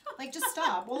us. Like, just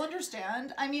stop. We'll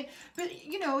understand. I mean, but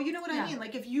you know what I mean?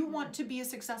 Like, if you want to be a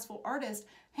successful artist,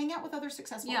 hang out with other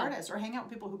successful artists or hang out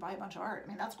with people who buy a bunch of art. I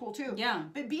mean, that's cool too. Yeah.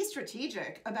 But be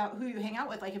strategic about who you hang out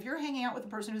with. Like, if you're hanging out with a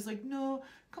person who's like, no,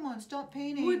 come on, stop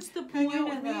painting. What's the point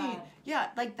of that? Me. Yeah,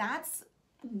 like, that's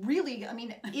really, I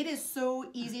mean, it is so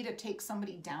easy to take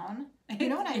somebody down. You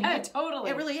know what I mean? Yeah,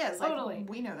 totally. It really is. Totally. Like,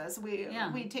 we know this.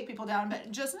 We take people down, but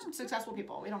just successful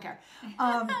people. We don't care.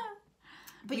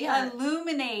 But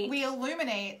we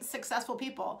illuminate successful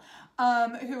people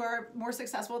who are more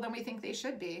successful than we think they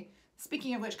should be.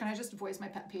 Speaking of which, can I just voice my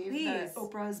pet peeve? Please. That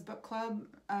Oprah's book club,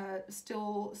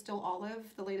 Still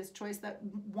Olive, the latest choice that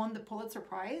won the Pulitzer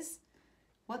Prize.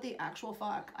 What the actual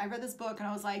fuck? I read this book and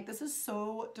I was like, this is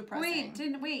so depressing.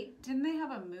 Didn't they have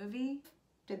a movie?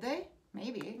 Did they?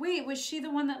 Maybe. Wait, was she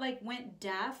the one that like went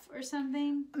deaf or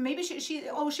something? Maybe she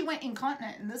went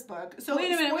incontinent in this book. So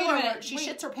wait a minute. She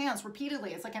shits her pants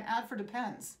repeatedly. It's like an ad for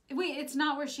Depends. Wait, it's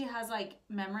not where she has like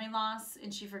memory loss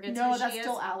and she forgets who she is? No, that's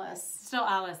Still Alice. Still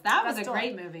Alice. That was a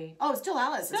great movie. Oh, Still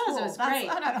Alice. Still Alice was great.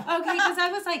 I don't know. Okay, because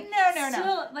I was like,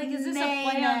 no. Like, is this a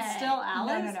play on Still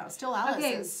Alice? No. Still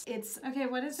Alice it's okay.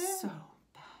 What is it? So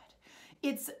bad.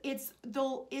 It's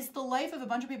the life of a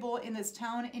bunch of people in this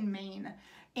town in Maine.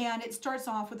 And it starts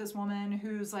off with this woman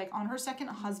who's like on her second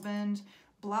husband,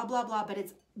 blah, blah, blah. But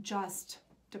it's just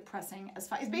depressing as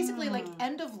fuck. It's basically like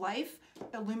end of life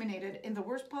illuminated in the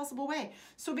worst possible way.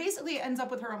 So basically it ends up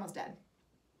with her almost dead.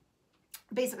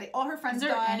 Basically, all her friends died.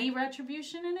 Is there any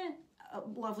retribution in it?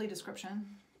 Lovely description.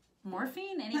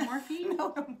 Morphine? Any morphine?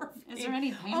 No morphine. Is there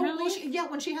any pain relief?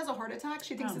 Well, when she has a heart attack,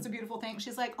 she thinks it's a beautiful thing.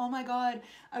 She's like, oh my God,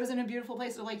 I was in a beautiful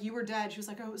place. They're like, you were dead. She was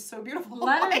like, oh, it was so beautiful.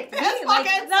 Let her be. Like,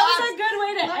 that was a good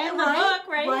way to end the book,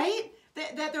 right? Right?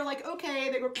 That they're like, okay.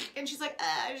 They go, and she's like,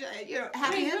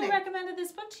 happy ending. Who recommended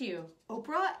this book to you?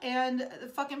 Oprah and the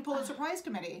fucking Pulitzer Prize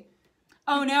Committee.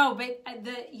 Oh no, but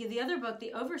the other book,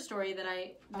 the Overstory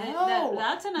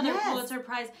that's another Pulitzer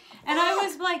Prize. And I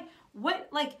was like, what?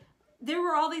 Like, there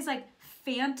were all these like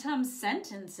phantom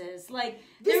sentences. Like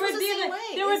there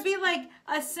would be like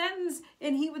a sentence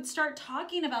and he would start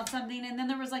talking about something and then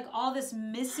there was like all this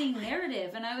missing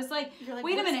narrative and I was like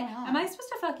wait a minute, am I supposed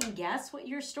to fucking guess what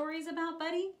your story's about,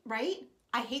 buddy? Right?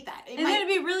 I hate that. Then it'd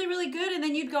be really, really good, and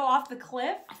then you'd go off the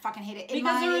cliff. I fucking hate it.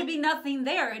 Because there would be nothing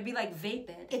there. It'd be like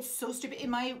vapid. It's so stupid. In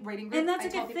my writing group, and that's a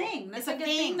good thing. That's like a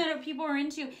thing that people are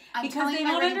into because they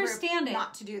don't understand it.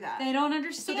 Not to do that. They don't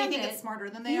understand it. So they think it's smarter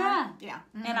than they are. Yeah.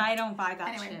 Mm-hmm. And I don't buy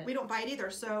that shit. Anyway, we don't buy it either.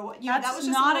 So that was just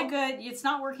not a good. It's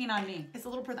not working on me. It's a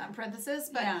little parenthesis,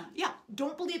 but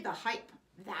don't believe the hype.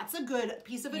 That's a good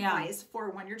piece of advice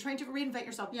for when you're trying to reinvent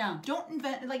yourself. Yeah. Don't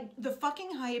invent, like, the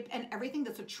fucking hype and everything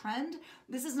that's a trend.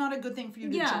 This is not a good thing for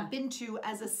you to jump into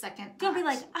as a second Don't be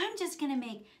like, I'm just going to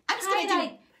make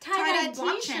tie-dye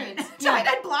blockchain.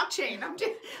 Tie-dye blockchain. I'm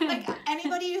just, like,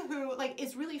 anybody who, like,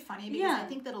 it's really funny because I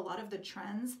think that a lot of the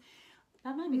trends,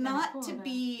 that might be not cool, to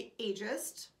be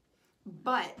ageist,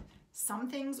 but some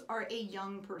things are a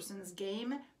young person's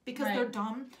game because they're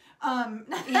dumb.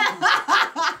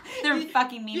 They're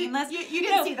fucking meaningless. You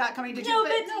didn't see that coming, did you?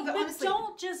 But honestly,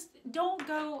 don't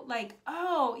go like,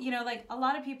 like a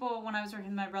lot of people when I was working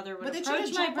with my brother would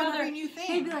approach my brother.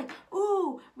 They'd be like,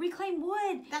 ooh, reclaim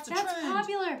wood. That's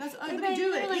popular. I'm gonna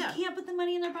do it. Can't put the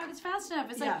money in their pockets fast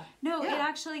enough. It's like, no, it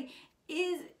actually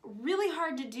is really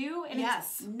hard to do and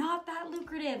it's not that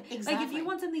lucrative. Exactly. Like if you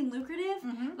want something lucrative,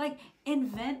 like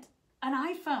invent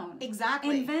an iPhone.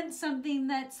 Exactly. Invent something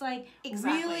that's like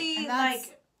really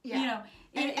like,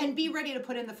 and be ready to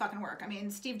put in the fucking work. I mean,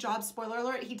 Steve Jobs, spoiler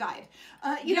alert, he died.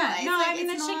 That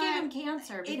shit gave him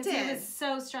cancer because he was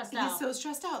so stressed out. He's so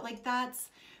stressed out. Like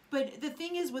but the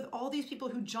thing is with all these people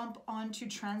who jump onto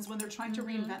trends when they're trying to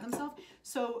reinvent themselves.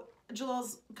 So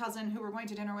Jalal's cousin, who we're going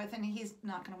to dinner with, and he's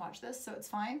not going to watch this, so it's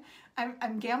fine.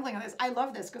 I'm gambling on this. I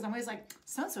love this because I'm always like,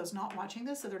 so-and-so's not watching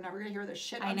this, so they're never going to hear the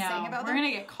shit I'm saying about them. We're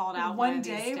going to get called out one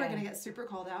day. We're going to get super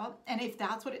called out. And if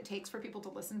that's what it takes for people to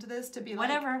listen to this, to be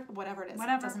whatever it is,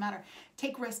 it doesn't matter.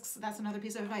 Take risks. That's another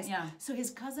piece of advice. Yeah. So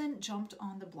his cousin jumped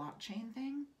on the blockchain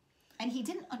thing, and he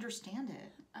didn't understand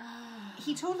it.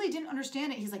 He totally didn't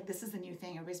understand it. He's like, this is the new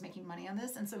thing. Everybody's making money on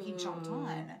this. And so he jumped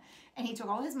on. And he took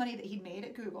all his money that he'd made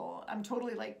at Google. I'm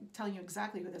totally like telling you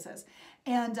exactly who this is.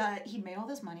 And he'd made all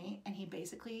this money and he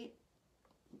basically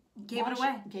gave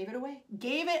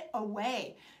it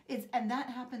away. And that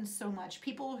happens so much.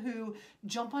 People who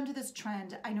jump onto this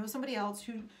trend. I know somebody else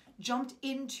who jumped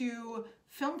into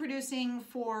film producing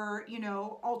for,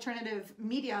 alternative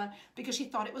media because she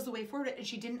thought it was the way forward and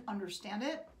she didn't understand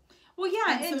it. Well,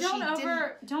 yeah, and don't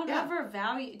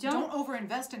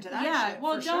overinvest into that. Yeah, shit,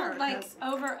 well, don't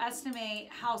overestimate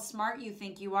how smart you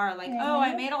think you are. Like, oh,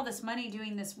 I made all this money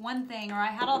doing this one thing, or I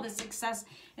had all this success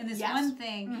in this one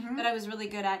thing that I was really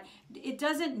good at. It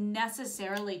doesn't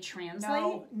necessarily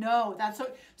translate. No, that's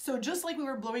so. Just like we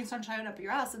were blowing sunshine up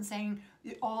your ass and saying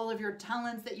all of your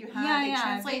talents that you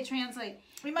have, they translate.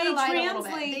 We might have lied a little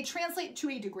bit. They translate to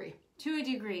a degree.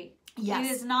 Yes.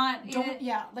 It is not.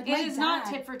 It is not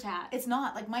tit for tat. It's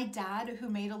not. Like my dad, who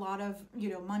made a lot of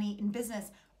money in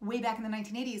business way back in the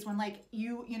 1980s, when like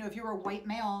if you were a white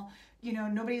male,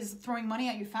 nobody's throwing money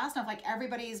at you fast enough. Like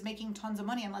everybody's making tons of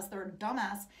money unless they're a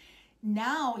dumbass.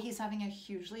 Now he's having a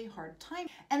hugely hard time.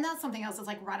 And that's something else. It's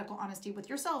like radical honesty with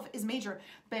yourself is major.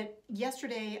 But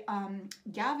yesterday,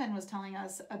 Gavin was telling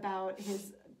us about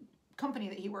his company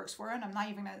that he works for. And I'm not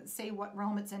even going to say what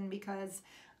realm it's in because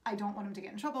I don't want him to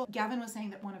get in trouble. Gavin was saying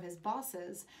that one of his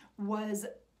bosses was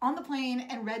on the plane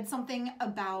and read something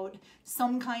about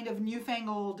some kind of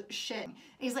newfangled shit. And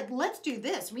he's like, let's do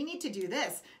this. We need to do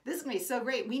this. This is going to be so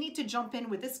great. We need to jump in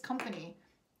with this company.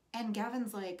 And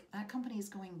Gavin's like, that company's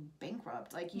going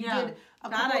bankrupt. Like you did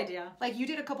you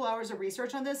did a couple hours of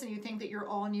research on this and you think that you're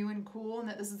all new and cool and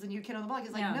that this is the new kid on the block.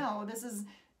 He's like, no, this is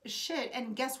shit.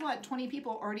 And guess what? 20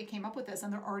 people already came up with this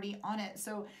and they're already on it.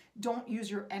 So don't use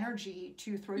your energy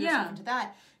to throw yourself into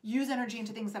that. Use energy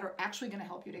into things that are actually going to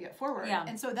help you to get forward. Yeah.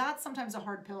 And so that's sometimes a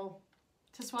hard pill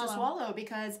to swallow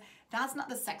because that's not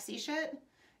the sexy shit.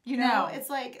 You know, it's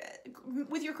like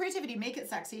with your creativity, make it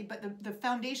sexy, but the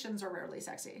foundations are rarely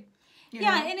sexy. You know?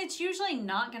 And it's usually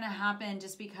not going to happen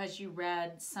just because you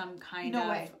read some kind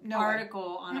of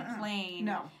article on a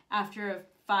plane after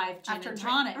 5 gin and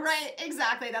tonics. Right,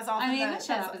 exactly. That's often that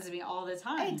shit happens to me all the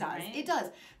time. It does. Right? It does.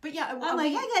 But yeah, I'm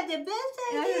like, I got the best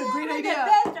idea. Great idea.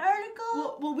 The best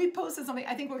article. Well, we posted something.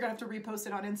 I think we're going to have to repost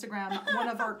it on Instagram. One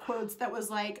of our quotes that was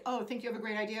like, oh, think you have a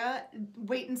great idea?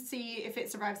 Wait and see if it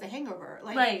survives the hangover.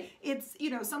 Like, it's,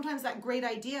 sometimes that great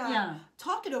idea,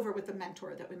 talk it over with the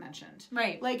mentor that we mentioned.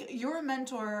 Right. Like, your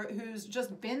mentor who's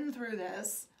just been through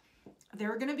this,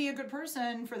 they're going to be a good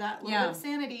person for that little bit of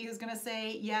sanity who's going to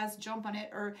say, yes, jump on it.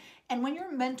 And when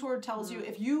your mentor tells you,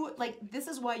 if you, like, this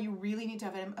is why you really need to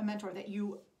have a mentor that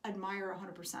you admire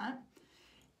 100%.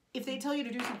 If they tell you to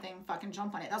do something, fucking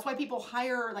jump on it. That's why people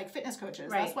hire, like, fitness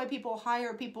coaches. Right. That's why people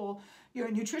hire people,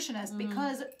 nutritionists,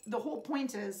 because the whole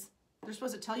point is they're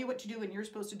supposed to tell you what to do and you're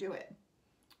supposed to do it.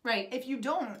 Right. If you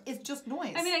don't, it's just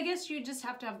noise. I mean, I guess you just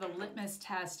have to have the litmus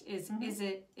test. Is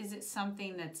it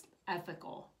something that's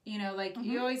ethical?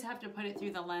 You always have to put it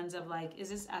through the lens of like, is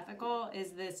this ethical?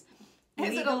 Is this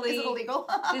legally, is it illegal?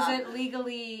 Is it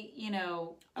legally,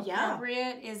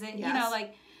 appropriate? Is it,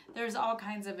 like there's all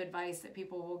kinds of advice that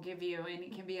people will give you and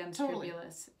it can be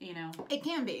unscrupulous, It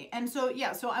can be. And so,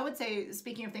 so I would say,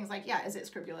 speaking of things like, is it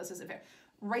scrupulous? Is it fair?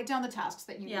 Write down the tasks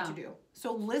that you need to do.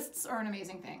 So lists are an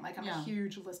amazing thing. Like I'm a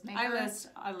huge list maker.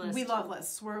 I list. We love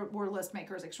lists. We're list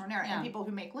makers extraordinaire. And people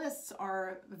who make lists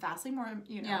are vastly more,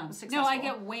 successful. No, I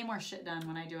get way more shit done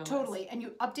when I do a list. Totally. And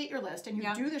you update your list and you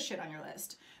do the shit on your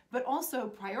list. But also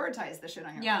prioritize the shit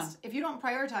on your list. If you don't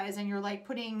prioritize and you're like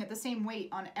putting the same weight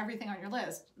on everything on your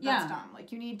list, that's dumb.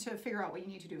 Like you need to figure out what you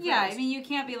need to do first. I mean, you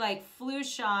can't be like flu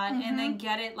shot and then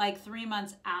get it like 3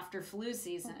 months after flu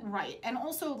season. Right. And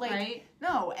also like,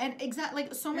 no. And exactly,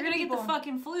 like so many people. You're going to get the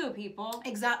fucking flu, people.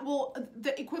 Exactly. Well,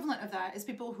 the equivalent of that is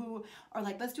people who are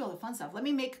like, let's do all the fun stuff. Let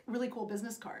me make really cool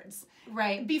business cards.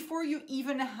 Right. Before you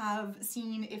even have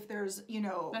seen if there's,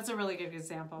 That's a really good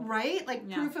example. Right? Like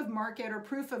proof of market or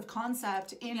proof of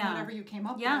concept in whatever you came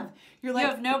up with. You're like, you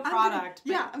have no product.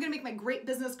 I'm going to make my great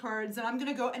business cards and I'm going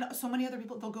to go, and so many other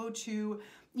people, they'll go to,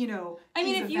 I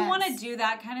mean, if you want to do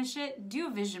that kind of shit, do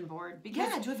a vision board.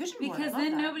 Because, do a vision board. Because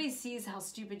then nobody sees how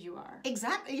stupid you are.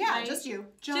 Exactly. Yeah, right? Just you.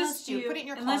 Just you. Put it in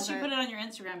your Unless closet. you put it on your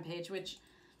Instagram page, which...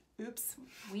 Oops.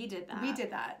 We did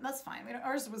that. That's fine.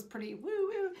 Ours was pretty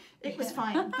woo-woo. It was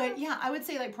fine. But I would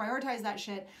say like prioritize that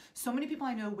shit. So many people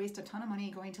I know waste a ton of money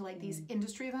going to like these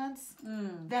industry events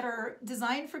that are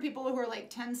designed for people who are like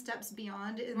 10 steps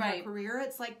beyond in their career.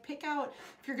 It's like pick out,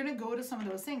 if you're going to go to some of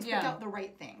those things, pick out the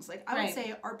right things. Like I would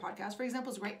say our podcast, for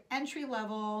example, is great entry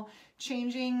level,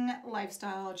 changing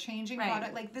lifestyle, changing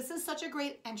product. Like this is such a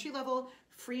great entry level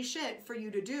free shit for you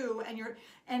to do,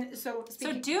 so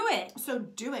do it. So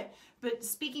do it. But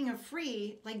speaking of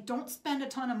free, like don't spend a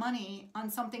ton of money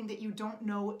on something that you don't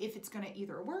know if it's going to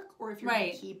either work or if you're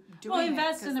going to keep doing it. Well,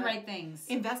 invest in the right things.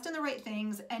 Invest in the right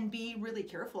things and be really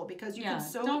careful because you can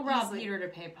so don't rob Peter to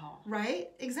pay Paul. Right?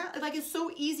 Exactly. Like it's so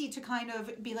easy to kind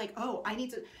of be like, oh, I need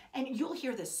to, and you'll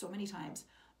hear this so many times.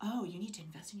 Oh, you need to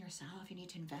invest in yourself. You need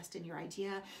to invest in your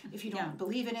idea. If you don't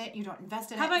believe in it, you don't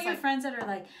invest in it. How about your friends that are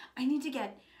like, I need to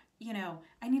get,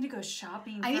 I need to go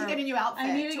shopping. I need to get a new outfit.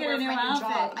 I need to get a new outfit.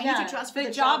 Job. I need to dress for the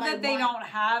job that they don't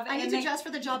have. I need to dress for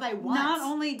the job I want. Not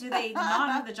only do they not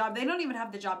have the job, they don't even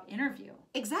have the job interview.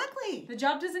 Exactly. The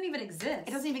job doesn't even exist.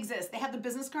 It doesn't even exist. They have the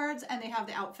business cards and they have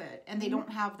the outfit and they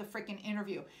don't have the freaking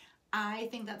interview. I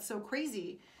think that's so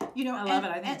crazy. You know, I love it.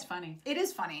 I think it's funny. It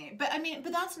is funny. But I mean,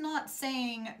 but that's not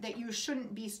saying that you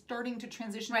shouldn't be starting to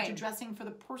transition into dressing for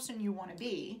the person you want to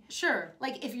be. Sure.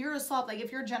 Like if you're a slob, like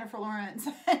if you're Jennifer Lawrence,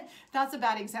 that's a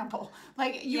bad example.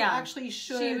 Like you actually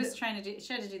should. She had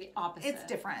to do the opposite. It's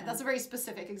different. Yeah. That's a very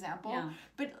specific example. Yeah.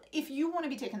 But if you want to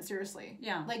be taken seriously,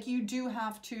 like you do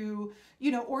have to,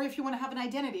 you know, or if you want to have an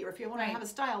identity or if you want to have a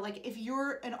style, like if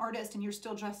you're an artist and you're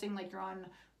still dressing like you're on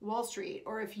Wall Street,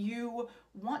 or if you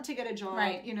want to get a job,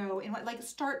 you know, in what, like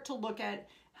start to look at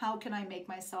how can I make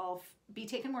myself be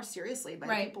taken more seriously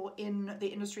by people in the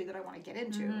industry that I want to get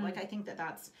into. Like I think that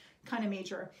that's kind of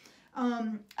major.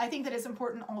 I think that it's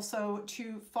important also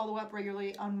to follow up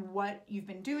regularly on what you've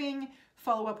been doing,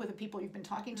 follow up with the people you've been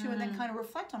talking to, and then kind of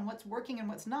reflect on what's working and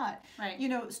what's not. Right. You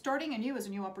know, starting anew is a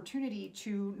new opportunity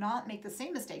to not make the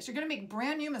same mistakes. You're going to make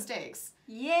brand new mistakes.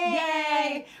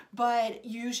 Yay! But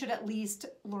you should at least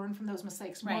learn from those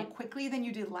mistakes more quickly than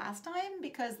you did last time,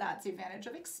 because that's the advantage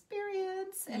of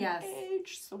experience and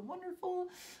age. So wonderful.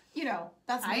 You know,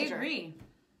 that's major. I agree.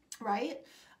 Right?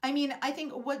 I mean, I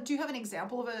think, do you have an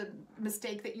example of a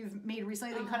mistake that you've made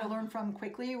recently that you kind of learned from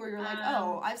quickly, where you're like,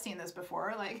 oh, I've seen this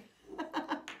before? Like,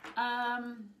 I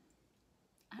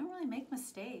don't really make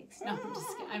mistakes. No,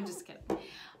 I'm just kidding.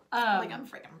 Like I'm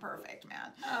freaking perfect,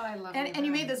 man. Oh, I love it. And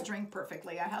you made this drink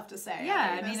perfectly, I have to say.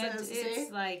 Yeah, I mean,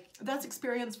 it's like... That's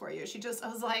experience for you. I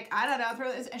was like, I don't know,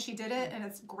 throw this, and she did it, and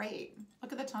it's great.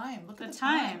 Look at the time. Look at the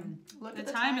time. Look at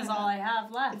the time is all I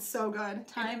have left. It's so good.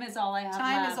 Time is all I have left.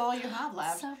 Time is all you have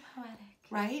left. So poetic.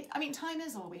 Right? I mean, time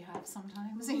is all we have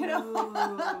sometimes, you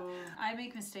know? I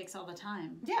make mistakes all the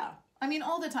time. Yeah. I mean,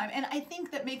 all the time. And I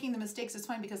think that making the mistakes is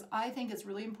fine, because I think it's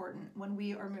really important when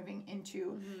we are moving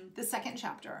into the second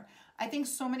chapter. I think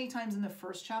so many times in the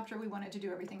first chapter, we wanted to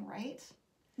do everything right.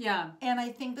 Yeah. And I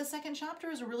think the second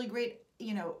chapter is a really great,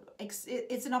 you know,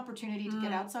 it's an opportunity to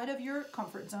get outside of your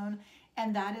comfort zone.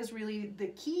 And that is really the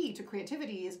key to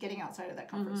creativity, is getting outside of that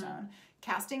comfort zone,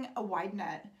 casting a wide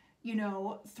net, you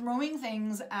know, throwing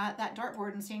things at that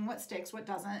dartboard and seeing what sticks, what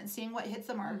doesn't, and seeing what hits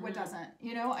the mark, what doesn't.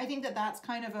 You know, I think that that's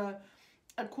kind of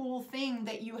a cool thing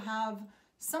that you have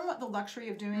somewhat the luxury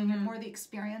of doing, and more the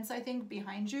experience, I think,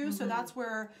 behind you. So that's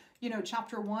where, you know,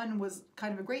 chapter 1 was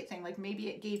kind of a great thing. Like maybe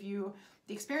it gave you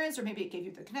the experience, or maybe it gave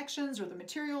you the connections or the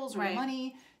materials or the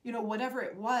money, you know, whatever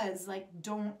it was. Like,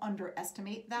 don't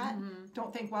underestimate that.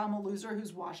 Don't think, well, I'm a loser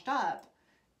who's washed up.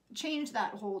 Change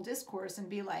that whole discourse and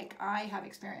be like, I have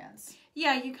experience.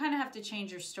 Yeah, you kind of have to change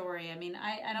your story. I mean,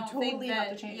 I don't think that, have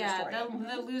to change your story.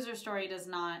 The loser story does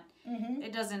not,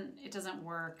 it doesn't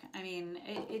work. I mean,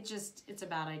 it's a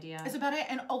bad idea. It's a bad idea.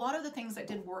 And a lot of the things that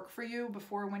did work for you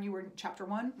before, when you were in chapter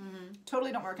 1,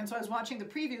 totally don't work. And so I was watching the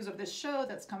previews of this show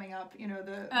that's coming up, you know,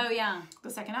 the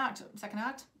second act,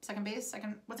 second base,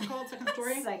 what's it called? Second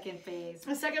story? Second base.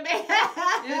 The second base.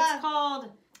 It's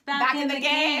called Back in the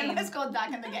game. It's called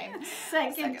Back in the Game.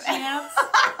 Second chance.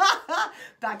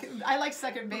 I like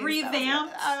second base.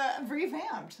 Revamped.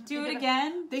 Revamped. Do it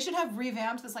again. They should have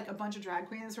revamped this, like a bunch of drag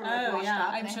queens who are like washed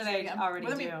up. I'm sure they already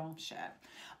do. Shit.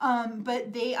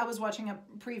 But I was watching a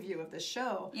preview of this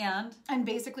show. And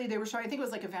basically they were showing, I think it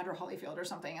was like Evander Holyfield or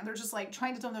something. And they're just like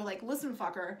trying to tell them, they're like, listen,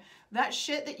 fucker, that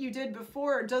shit that you did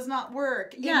before does not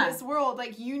work in this world.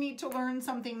 Like, you need to learn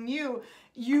something new.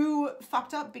 You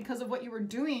fucked up because of what you were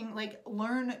doing. Like,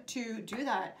 learn to do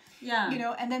that. Yeah. You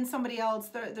know, and then somebody else,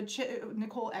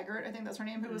 Nicole Eggert, I think that's her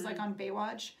name, who was like on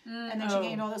Baywatch. And then she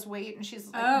gained all this weight, and she's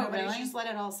like, really? She just let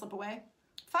it all slip away.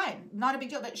 Fine. Not a big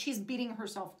deal. But she's beating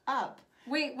herself up.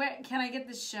 Wait, can I get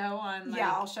the show on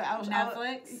I'll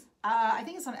Netflix? I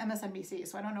think it's on MSNBC,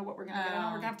 so I don't know what we're gonna get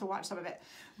on. We're gonna have to watch some of it.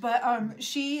 But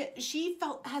she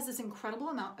has this incredible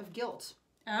amount of guilt.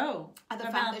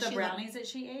 About the brownies that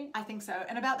she ate? I think so.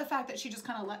 And about the fact that she just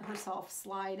kind of let herself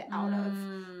slide out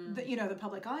of the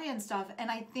public eye and stuff. And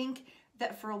I think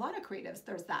that for a lot of creatives,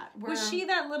 there's that. Was she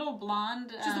that little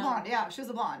blonde? She's the blonde, yeah. She's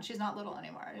the blonde. She's not little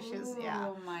anymore.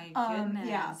 Oh my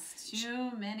goodness. Too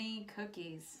many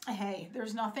cookies. Hey,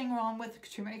 there's nothing wrong with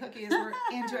too many cookies. We're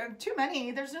into too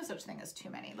many. There's no such thing as too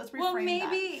many. Let's reframe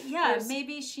that.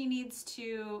 Maybe she needs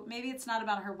to, maybe it's not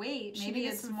about her weight. Maybe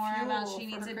it's more about she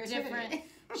needs a different,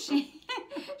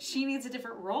 she needs a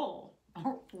different role.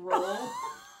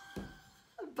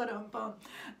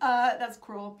 That's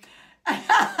cruel.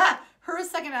 Her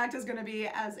second act is going to be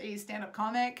as a stand-up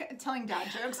comic, telling dad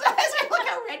jokes. Look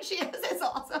how red she is. It's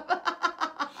awesome.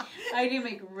 I do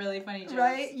make really funny jokes.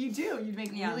 Right? You do. You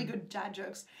make really good dad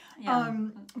jokes. Yeah.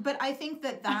 But I think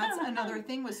that that's another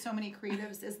thing with so many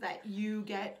creatives, is that you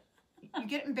get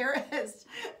embarrassed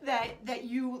that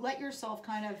you let yourself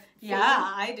kind of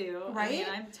I do. Right? I mean,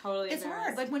 I'm totally it's embarrassed.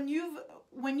 hard. Like, when you've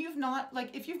when you've not,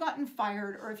 like, if you've gotten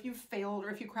fired or if you've failed or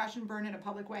if you crash and burn in a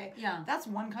public way, that's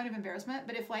one kind of embarrassment.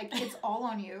 But if, like, it's all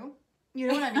on you, you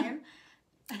know what I mean?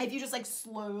 If you just, like,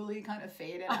 slowly kind of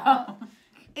fade it out,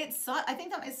 I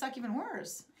think that might suck even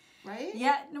worse, right?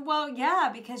 Yeah, well,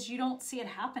 yeah, because you don't see it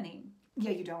happening.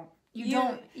 Yeah, you don't.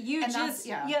 You just,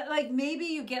 like, maybe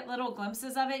you get little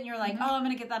glimpses of it and you're like, oh, I'm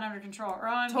going to get that under control. Or,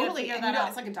 oh, I'm going to figure that out.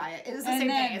 It's like a diet. It is the same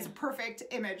thing. It's a perfect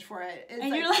image for it. It's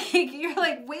and like, you're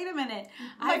like, wait a minute.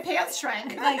 My pants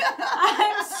shrank. Like,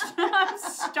 I'm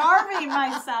starving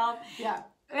myself. Yeah.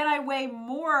 And I weigh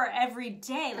more every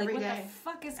day. Like, what the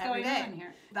fuck is going on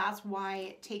here? That's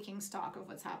why taking stock of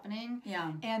what's happening.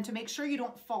 Yeah. And to make sure you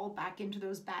don't fall back into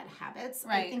those bad habits.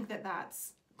 Right. I think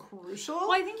that's crucial.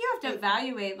 Well, I think you have to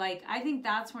evaluate, like, I think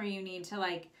that's where you need to,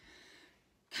 like,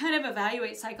 kind of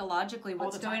evaluate psychologically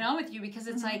what's going on with you, because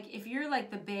it's like, if you're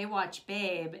like the Baywatch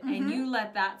babe and you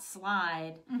let that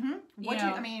slide,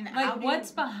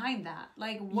 what's behind that?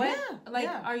 Like, what,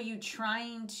 are you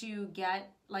trying to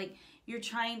get, like, you're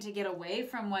trying to get away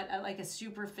from what, like, a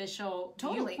superficial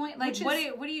viewpoint? Like, what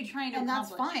are you trying to accomplish? And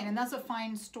that's fine. And that's a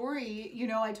fine story. You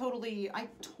know, I totally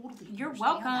You're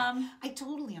welcome. That. I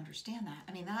totally understand that.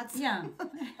 I mean, that's,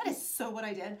 that is so what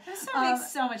I did. That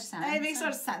makes so much sense. It makes so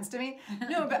much sense to me.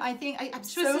 No, but I think I'm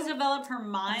supposed to develop her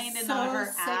mind and not her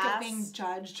ass. I'm so sick of being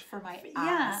judged for my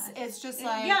ass. It's just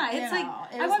like, it's like,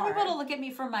 I want people to look at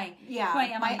me for my,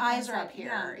 my eyes are up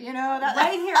here. You know, that,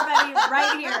 right here, buddy,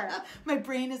 right here. My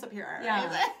brain is up here.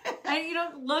 Yeah. And you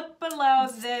don't look below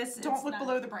this. Don't look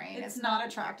below the brain. It's not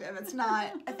attractive. It's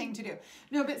not a thing to do.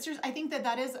 No, but seriously, I think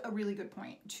that is a really good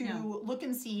point to look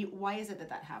and see, why is it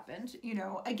that happened? You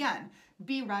know, again,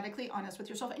 be radically honest with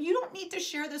yourself. And you don't need to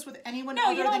share this with anyone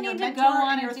other than your mentor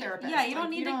and your therapist. Yeah, you don't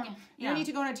need to. You don't need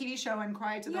to go on a TV show and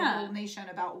cry to the whole nation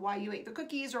about why you ate the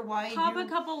cookies or why pop a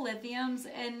couple lithiums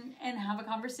and have a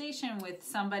conversation with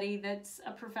somebody that's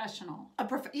a professional. A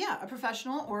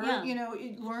professional, or you know,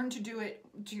 learn to do it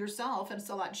to yourself, and it's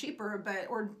a lot cheaper.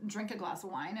 Or drink a glass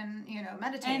of wine and, you know,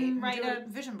 meditate and write a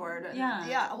vision board. And,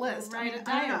 a list. Write a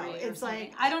diary. It's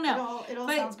like, I don't know. It all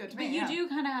sounds good to me. But you do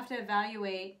kind of have to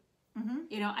evaluate.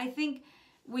 You know, I think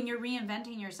when you're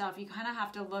reinventing yourself, you kind of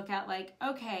have to look at, like,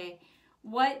 okay,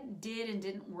 what did and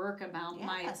didn't work about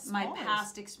my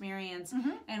past experience,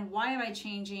 and why am I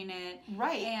changing it?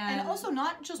 Right. And also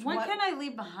not just what can I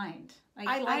leave behind? Like,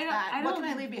 I like that. What can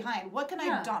I leave behind? What can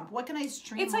I dump? What can I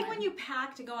streamline? It's like when you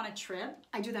pack to go on a trip.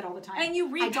 I do that all the time. And you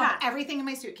repack. I dump everything in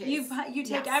my suitcase. You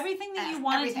take everything that you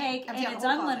want to take, and it's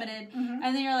unlimited. And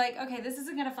then you're like, okay, this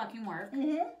isn't going to fucking work.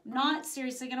 Not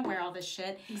seriously going to wear all this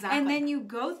shit. Exactly. And then you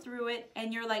go through it,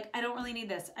 and you're like, I don't really need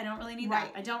this. I don't really need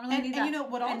that. I don't really need that. And you know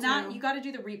what I'll do? You got to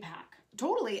do the repack.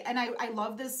 Totally. And I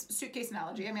love this suitcase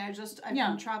analogy. I mean, I've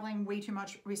been traveling way too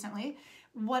much recently.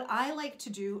 What I like to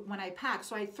do when I pack,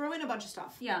 so I throw in a bunch of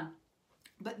stuff. Yeah.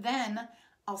 But then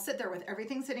I'll sit there with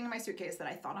everything sitting in my suitcase that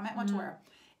I thought I might want to wear.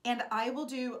 And I will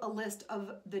do a list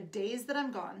of the days that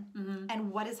I'm gone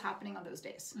and what is happening on those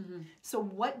days. So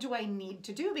what do I need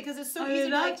to do? Because it's so easy to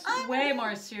be like, I'm way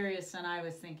more serious than I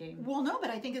was thinking. Well, no,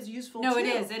 but I think it's useful too. No, it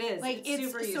is. Like, it's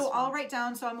super useful. So I'll write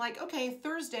down, so I'm like, okay,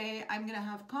 Thursday, I'm going to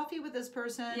have coffee with this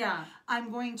person. Yeah. I'm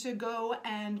going to go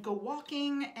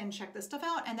walking and check this stuff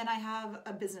out. And then I have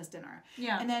a business dinner.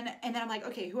 Yeah. And then I'm like,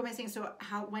 okay, who am I seeing? So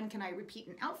when can I repeat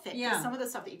an outfit? Yeah. Because some of the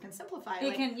stuff that you can simplify.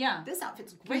 This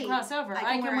outfit's great. Can cross over.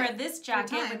 I can wear this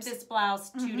jacket with this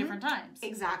blouse 2 different times.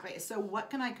 Exactly. So what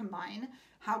can I combine?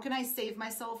 How can I save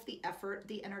myself the effort,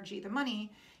 the energy, the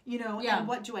money? You know, and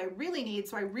what do I really need?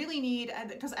 So I really need,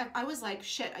 because I was like,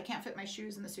 shit, I can't fit my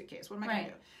shoes in the suitcase. What am I going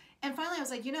to do? And finally I was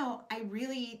like, you know, I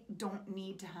really don't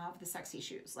need to have the sexy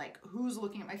shoes. Like, who's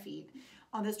looking at my feet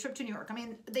on this trip to New York? I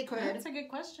mean, they could. That's a good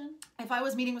question. If I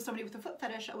was meeting with somebody with a foot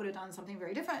fetish, I would have done something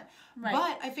very different. Right.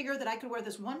 But I figured that I could wear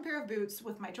this one pair of boots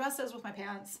with my dresses, with my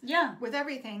pants, with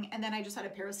everything. And then I just had a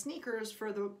pair of sneakers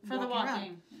for the walking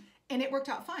around. And it worked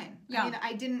out fine. Yeah. I mean,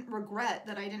 I didn't regret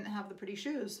that I didn't have the pretty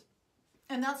shoes.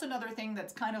 And that's another thing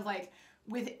that's kind of like,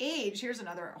 with age, here's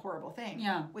another horrible thing.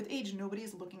 Yeah. With age,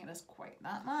 nobody's looking at us quite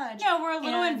that much. Yeah, we're a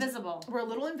little invisible. We're a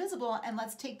little invisible, and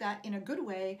let's take that in a good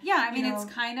way. Yeah, I mean,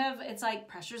 it's like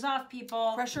pressure's off,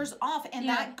 people. Pressure's off, and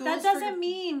that goes. That doesn't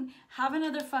mean have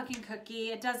another fucking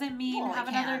cookie. It doesn't mean have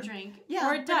another drink. Yeah,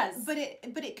 or it does. But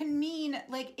it can mean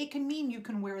you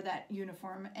can wear that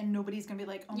uniform, and nobody's gonna be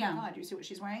like, oh my god, you see what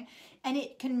she's wearing? And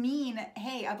it can mean,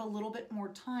 hey, I have a little bit more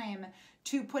time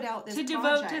to put out this project.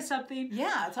 Devote to something.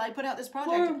 Yeah, so I put out this project.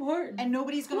 project. And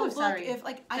nobody's going to look if,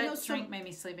 like, I know drink made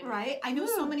me sleepy. Right? I know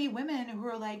so many women who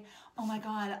are like, oh my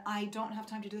God, I don't have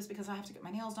time to do this because I have to get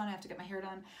my nails done. I have to get my hair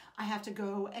done. I have to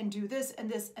go and do this and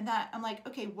this and that. I'm like,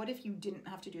 okay, what if you didn't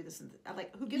have to do this? And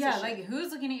like, who gives a shit? Yeah, like,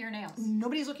 who's looking at your nails?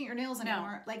 Nobody's looking at your nails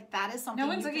anymore. No. Like, that is something. No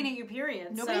one's looking at you,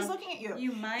 period. Nobody's looking at you.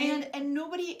 You might. And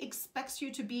nobody expects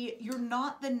you to be, you're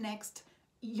not the next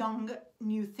young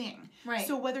new thing. Right.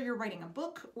 So whether you're writing a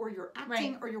book or you're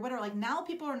acting or you're whatever, like, now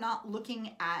people are not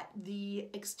looking at the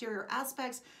exterior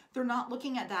aspects. They're not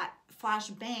looking at that flash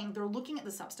bang. They're looking at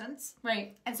the substance.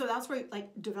 Right. And so that's where, like,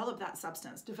 develop that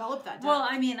substance, develop that depth. Well,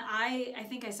 I mean, I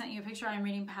think I sent you a picture. I'm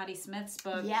reading Patti Smith's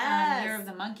book, Year of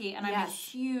the Monkey, and I'm a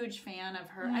huge fan of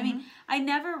her. I mean, I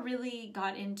never really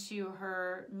got into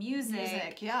her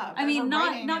music. I mean,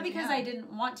 not because I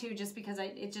didn't want to, just because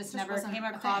it just never came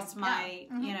across my,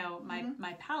 you know,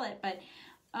 my palette.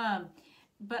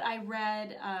 But I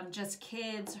read Just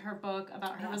Kids, her book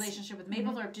about her relationship with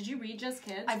Mapplethorpe. Did you read Just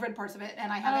Kids? I've read parts of it,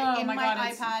 and I have it in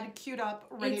my iPad queued up,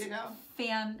 ready to go.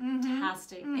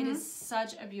 Fantastic. It is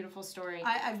such a beautiful story.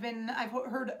 I've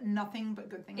heard nothing but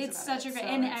good things about it. It's such a great...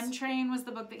 And M Train was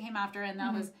the book that came after, and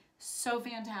that was so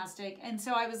fantastic. And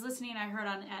so I was listening, I heard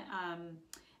on...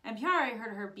 NPR, I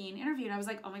heard her being interviewed. I was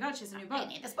like, oh my God, she has a new book. I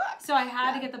need this book. So I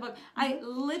had to get the book. I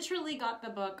literally got the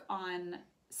book on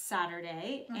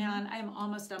Saturday, and I'm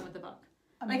almost done with the book.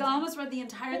 Amazing. Like, I almost read the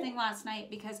entire thing last night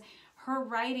because her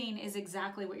writing is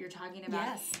exactly what you're talking about.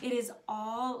 Yes. It is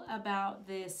all about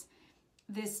this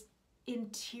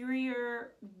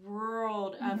interior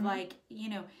world of, like, you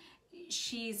know,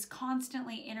 she's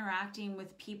constantly interacting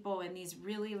with people in these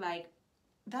really, like,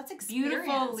 that's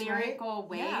beautiful lyrical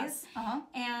ways. Yes.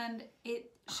 And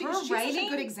she's such a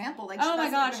good example. Like, oh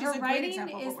my God, her writing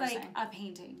is like a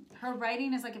painting. Her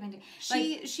writing is like a painting.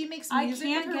 She makes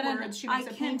music with her words. She makes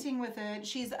a painting with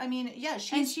it.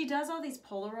 And she does all these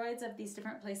Polaroids of these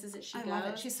different places that she goes. I love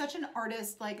it. She's such an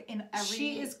artist, like, in every...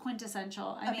 She is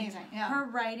quintessential. Amazing, yeah. Her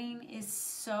writing is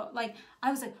so, like, I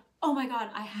was like, oh my God,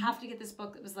 I have to get this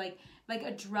book that was like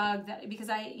a drug, that, because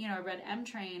I read M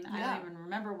Train, I don't even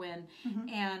remember when,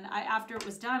 and after it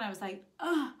was done, I was like,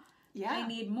 oh, I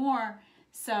need more.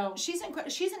 So she's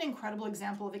an incredible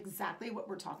example of exactly what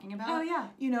we're talking about. Oh yeah.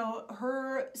 You know,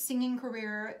 her singing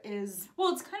career is...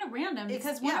 Well, it's kind of random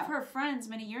because one of her friends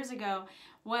many years ago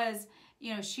was,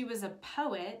 you know, she was a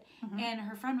poet, and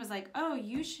her friend was like, oh,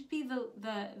 you should be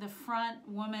the front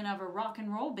woman of a rock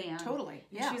and roll band. Totally.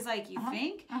 Yeah. And she's like, you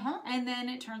think? And then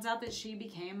it turns out that she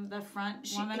became the front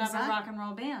woman of a rock and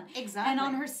roll band. Exactly. And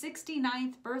on her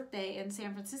 69th birthday in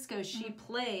San Francisco, she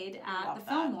played at the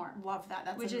Fillmore. Love that.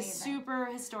 That's which amazing. Is super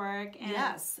historic. And,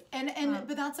 yes. And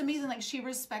but that's amazing. Like, she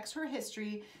respects her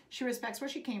history. She respects where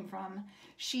she came from.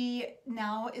 She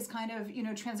now is kind of, you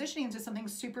know, transitioning into something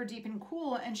super deep and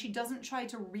cool, and she doesn't try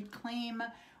to reclaim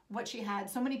what she had.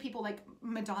 So many people, like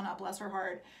Madonna, bless her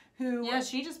heart, who... Yeah,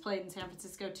 she just played in San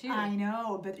Francisco, too. I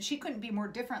know, but she couldn't be more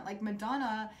different. Like,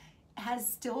 Madonna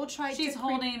has still tried She's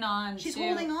holding on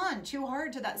too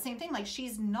hard to that same thing. Like,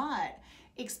 she's not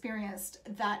experienced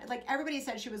that. Like, everybody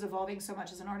said she was evolving so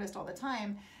much as an artist all the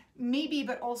time. Maybe,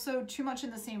 but also too much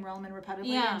in the same realm and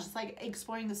repetitively, and just, like,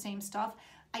 exploring the same stuff.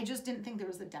 I just didn't think there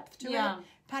was the depth to it.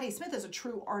 Patti Smith is a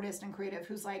true artist and creative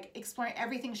who's, like, exploring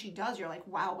everything she does. You're like,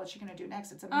 wow, what's she going to do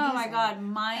next? It's amazing. Oh my God,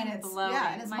 mind-blowing.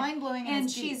 Yeah, and it's mind-blowing. And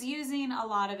she's using a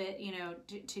lot of it, you know,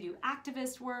 to do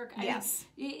activist work. Yes.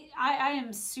 I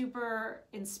am super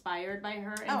inspired by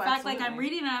her. In fact, absolutely. like, I'm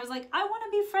reading and I was like, I want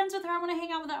to be friends with her. I want to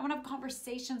hang out with her. I want to have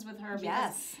conversations with her.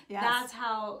 Because that's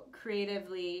how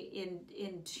creatively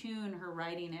in tune her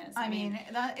writing is. I mean,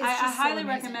 that is I highly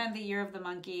recommend The Year of the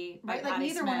Monkey by Right, like, Patti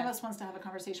neither Smith. one of us wants to have a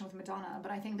conversation with Madonna,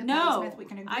 but I think that Patti Smith, we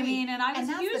can agree. I mean, and I was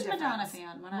a huge Madonna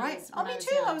fan when I was me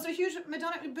too. I was a huge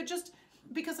Madonna, but just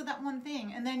because of that one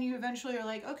thing. And then you eventually are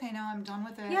like, okay, now I'm done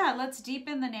with it. Yeah, let's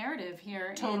deepen the narrative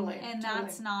here. Totally. And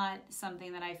that's not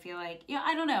something that I feel like,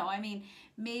 I don't know. I mean,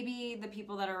 maybe the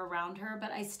people that are around her,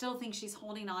 but I still think she's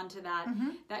holding on to that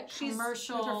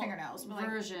commercial with her fingernails,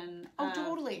 version.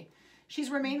 Totally. She's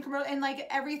remained commercial, and, like,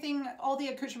 everything, all the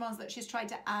accoutrements that she's tried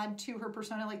to add to her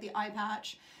persona, like the eye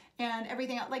patch and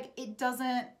everything else, like, it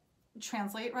doesn't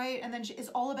translate right. And then it's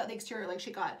all about the exterior. Like,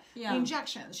 she got the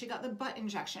injections, she got the butt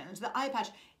injections, the eye patch.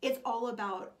 It's all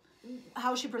about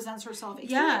how she presents herself.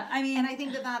 Yeah, I mean, and I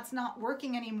think that that's not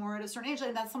working anymore at a certain age.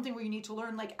 And that's something where you need to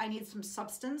learn, like, I need some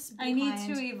substance. I need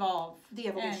to evolve. The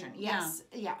evolution. And, yes.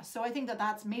 Yeah. So I think that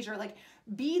that's major. Like,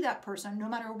 be that person, no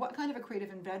matter what kind of a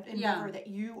creative endeavor that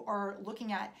you are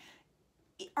looking at.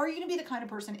 Are you going to be the kind of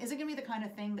person, is it going to be the kind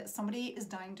of thing that somebody is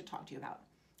dying to talk to you about?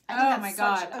 Oh my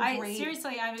God.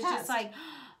 Seriously, I was just like,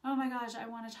 oh my gosh, I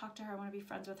want to talk to her. I want to be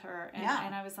friends with her.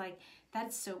 And I was like,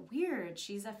 that's so weird.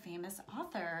 She's a famous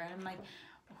author. And I'm like,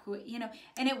 who, you know,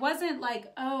 and it wasn't like,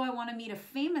 oh, I want to meet a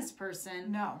famous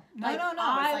person. No.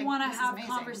 I want to have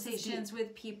conversations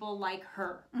with people like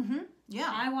her. Mm-hmm.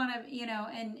 Yeah. I want to, you know,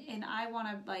 and I want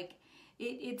to like,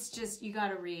 it's just, you got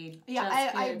to read.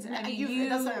 Yeah.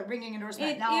 That's a ringing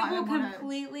endorsement. It will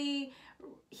completely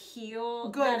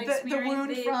heal that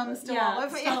experience. The wound from Still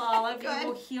Olive. Still Olive. It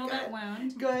will heal that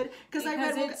wound. Good. Because I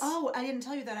read, I didn't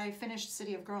tell you that I finished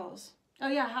City of Girls. Oh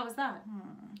yeah, how was that?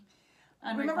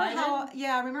 Remember how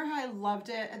I loved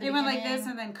it at the beginning? Went like this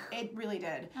and then... It really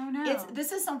did. Oh no.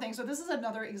 This is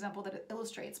another example that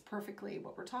illustrates perfectly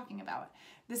what we're talking about.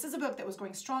 This is a book that was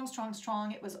going strong.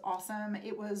 It was awesome.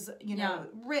 It was,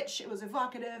 rich. It was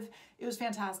evocative. It was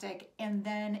fantastic. And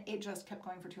then it just kept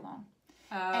going for too long.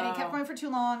 Oh. And it kept going for too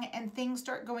long, and things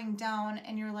start going down,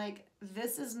 and you're like,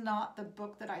 this is not the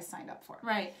book that I signed up for.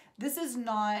 Right. This is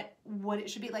not what it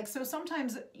should be like. So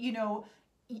sometimes,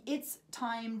 it's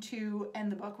time to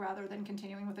end the book rather than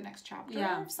continuing with the next chapter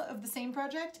of the same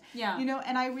project. Yeah.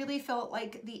 And I really felt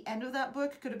like the end of that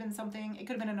book could have been something, it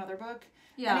could have been another book.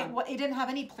 Yeah. And it didn't have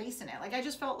any place in it. Like, I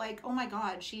just felt like, oh my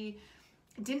God, she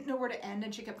didn't know where to end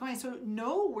and she kept going. So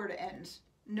know where to end.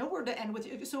 Nowhere to end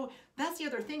with. So that's the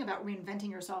other thing about reinventing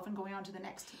yourself and going on to the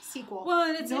next sequel. Well,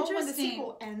 and it's interesting when the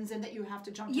sequel ends and that you have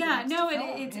to jump to the next film.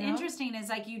 It's interesting. Is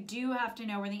like you do have to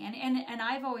know where the end. And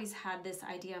I've always had this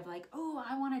idea of like, oh,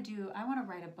 I want to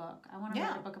write a book. I want to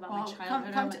write a book about my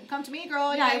childhood. Come to me,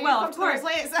 girl. Yeah, well, of course.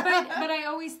 but I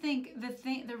always think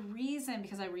the reason,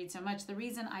 because I read so much, the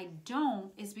reason I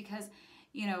don't is because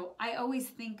I always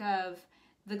think of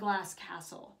the glass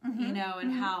castle,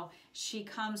 and how she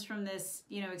comes from this,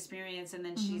 experience, and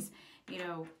then she's,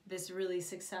 this really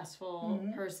successful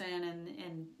person,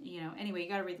 and anyway, you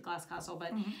got to read the glass castle,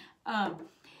 but I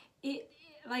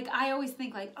always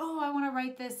think like, oh, I want to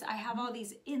write this. I have all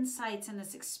these insights and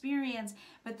this experience,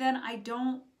 but then I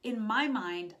don't, in my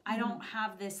mind, I don't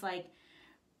have this like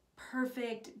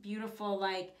perfect, beautiful,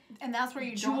 and that's where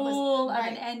you jewel of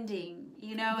an ending,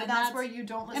 but that's where you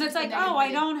don't listen. And it's like, oh,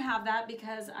 I don't have that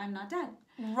because I'm not dead.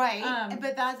 Right.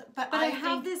 But I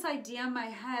have this idea in my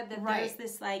head that there's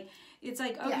this it's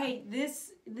like, okay,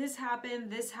 this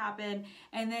happened,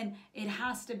 and then it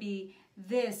has to be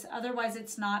this, otherwise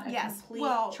it's not a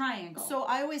complete triangle. So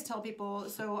I always tell people,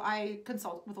 I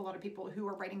consult with a lot of people who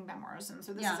are writing memoirs, and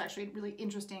so this is actually a really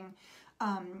interesting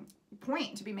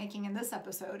point to be making in this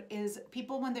episode is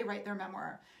people, when they write their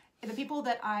memoir, the people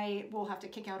that I will have to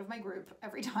kick out of my group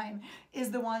every time is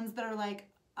the ones that are like,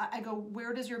 I go,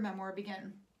 where does your memoir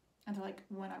begin? And they're like,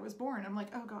 when I was born. I'm like,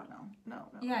 oh God, no.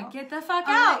 Yeah, get the fuck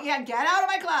out. Get out of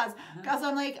my class. Because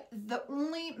I'm like, the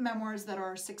only memoirs that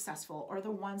are successful are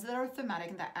the ones that are thematic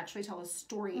and that actually tell a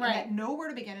story and that know where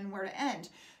to begin and where to end.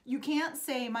 You can't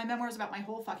say my memoir is about my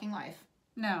whole fucking life.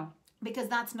 No. Because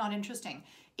that's not interesting.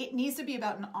 It needs to be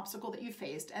about an obstacle that you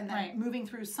faced and then moving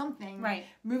through something,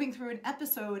 moving through an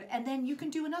episode, and then you can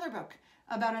do another book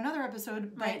about another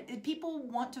episode. But people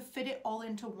want to fit it all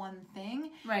into one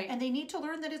thing. Right. And they need to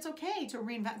learn that it's okay to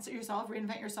reinvent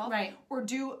yourself. Right. Or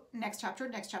do next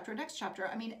chapter.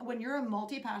 I mean, when you're a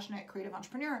multi-passionate creative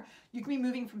entrepreneur, you can be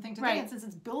moving from thing to thing. And since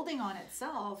it's building on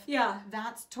itself,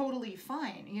 that's totally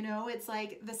fine. It's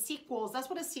like the sequels. That's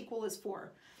what a sequel is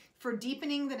for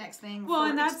deepening the next thing. Well,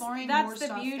 and that's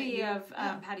the beauty of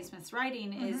Patti Smith's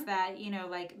writing is that,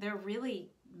 they're really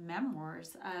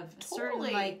memoirs of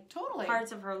certain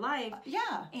parts of her life.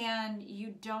 Yeah. And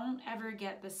you don't ever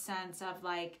get the sense of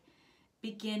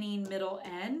beginning, middle,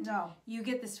 end. No. You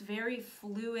get this very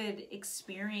fluid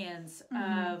experience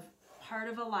of part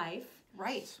of a life.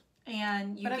 Right.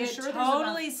 And you get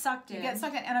totally sucked in. You get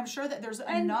sucked in. And I'm sure that there's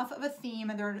enough of a theme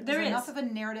and there's enough of a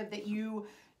narrative that you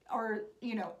are,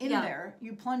 in there.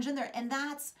 You plunge in there. And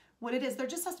that's what it is. There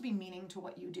just has to be meaning to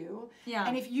what you do. Yeah.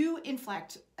 And if you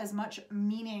inflect as much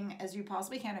meaning as you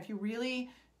possibly can, if you really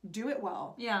do it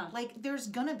well, there's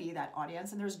gonna be that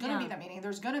audience and there's gonna be that meaning.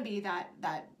 There's gonna be that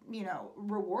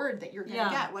reward that you're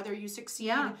gonna get, whether you succeed,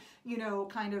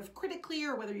 kind of critically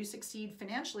or whether you succeed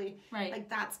financially. Right.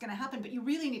 That's gonna happen, but you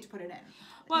really need to put it in.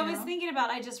 Well, I was thinking about,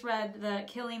 I just read the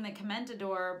Killing the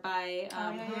Commendador by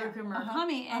Haruki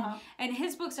Murakami, and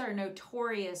his books are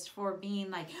notorious for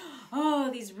being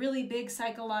these really big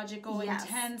psychological,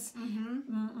 intense,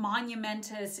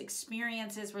 monumentous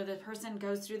experiences where the person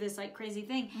goes through this crazy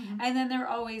thing, and then they're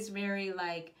always very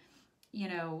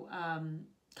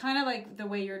kind of like the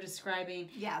way you're describing.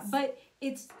 Yes. But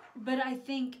I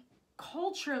think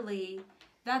culturally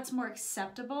that's more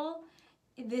acceptable.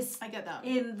 I get that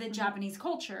in the Japanese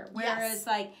culture, whereas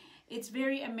it's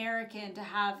very American to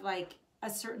have a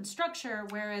certain structure,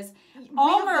 whereas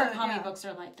all Murakami books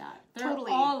are like that. They're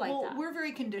all like that. We're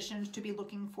very conditioned to be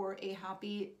looking for a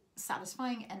happy,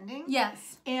 satisfying ending.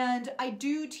 Yes. And I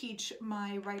do teach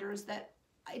my writers that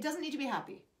it doesn't need to be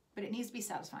happy, but it needs to be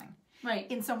satisfying. Right.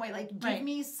 In some way, like give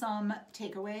me some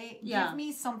takeaway. Give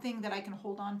me something that I can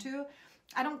hold on to.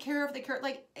 I don't care if the character,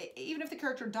 like, even if the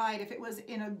character died, if it was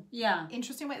in a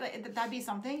interesting way, like, that'd be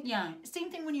something. Yeah.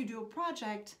 Same thing when you do a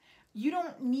project. You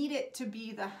don't need it to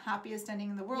be the happiest ending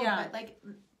in the world, but, like,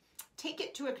 take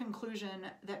it to a conclusion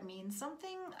that means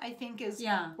something, I think is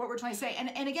what we're trying to say.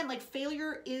 And again, like,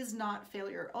 failure is not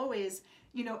failure. Always,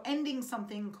 you know, ending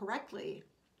something correctly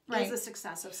is a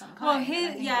success of some kind.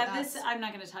 Well, I'm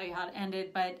not going to tell you how it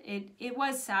ended, but it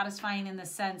was satisfying in the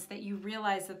sense that you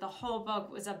realize that the whole book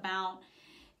was about,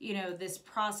 you know, this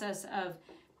process of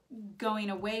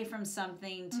going away from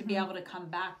something to be able to come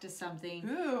back to something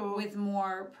with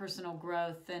more personal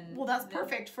growth. And well, that's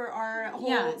perfect for our whole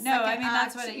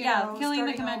that's what Killing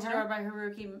the Commendador by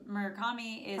Haruki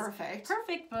Murakami is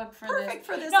perfect book for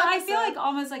this. No, episode. I feel like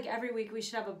almost like every week we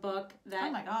should have a book that,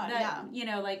 oh my God, you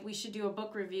know, like we should do a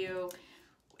book review.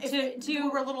 If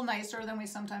we're a little nicer than we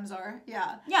sometimes are.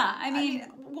 Yeah. Yeah. I mean,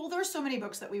 well, there's so many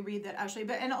books that we read that actually,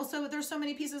 and also there's so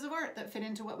many pieces of art that fit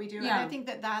into what we do. Yeah. And I think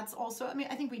that's also, I mean,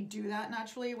 I think we do that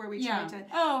naturally where we try to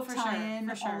tie in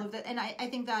all of it. And I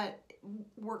think that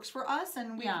works for us.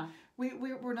 And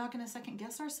we're not going to second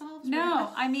guess ourselves.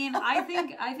 No, I mean, I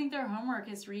think their homework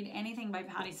is read anything by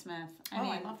Patti Smith. I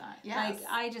mean, I love that. Yes. Like,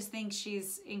 I just think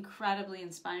she's incredibly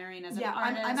inspiring as an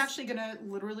artist. I'm actually going to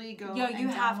literally go you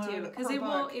have to, because it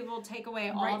will take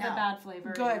away all the bad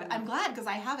flavor. Good. I'm glad, because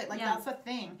I have it. Like, that's the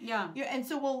thing. Yeah. And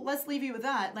so, let's leave you with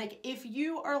that. Like, if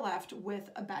you are left with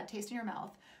a bad taste in your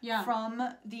mouth from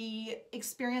the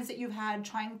experience that you've had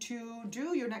trying to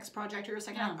do your next project or your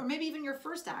second act, or maybe even your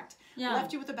first act,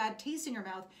 left you with a bad taste in your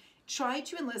mouth, try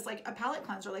to enlist like a palate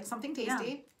cleanser, like something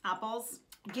tasty. Apples.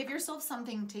 Give yourself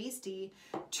something tasty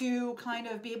to kind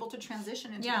of be able to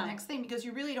transition into the next thing, because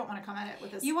you really don't want to come at it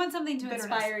with this. You want something to bitterness.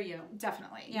 Inspire you.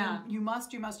 Definitely. Yeah. You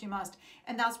must.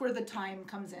 And that's where the time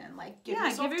comes in. Like, give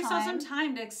yourself some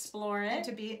time to explore it. And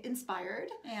to be inspired.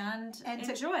 And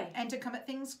enjoy. And to come at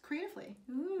things creatively.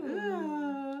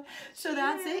 Ooh. So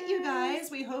that's it, you guys.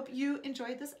 We hope you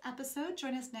enjoyed this episode.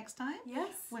 Join us next time.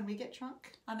 Yes. When we get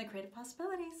drunk. On the Creative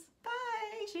Possibilities.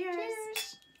 Bye. Cheers.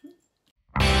 Cheers.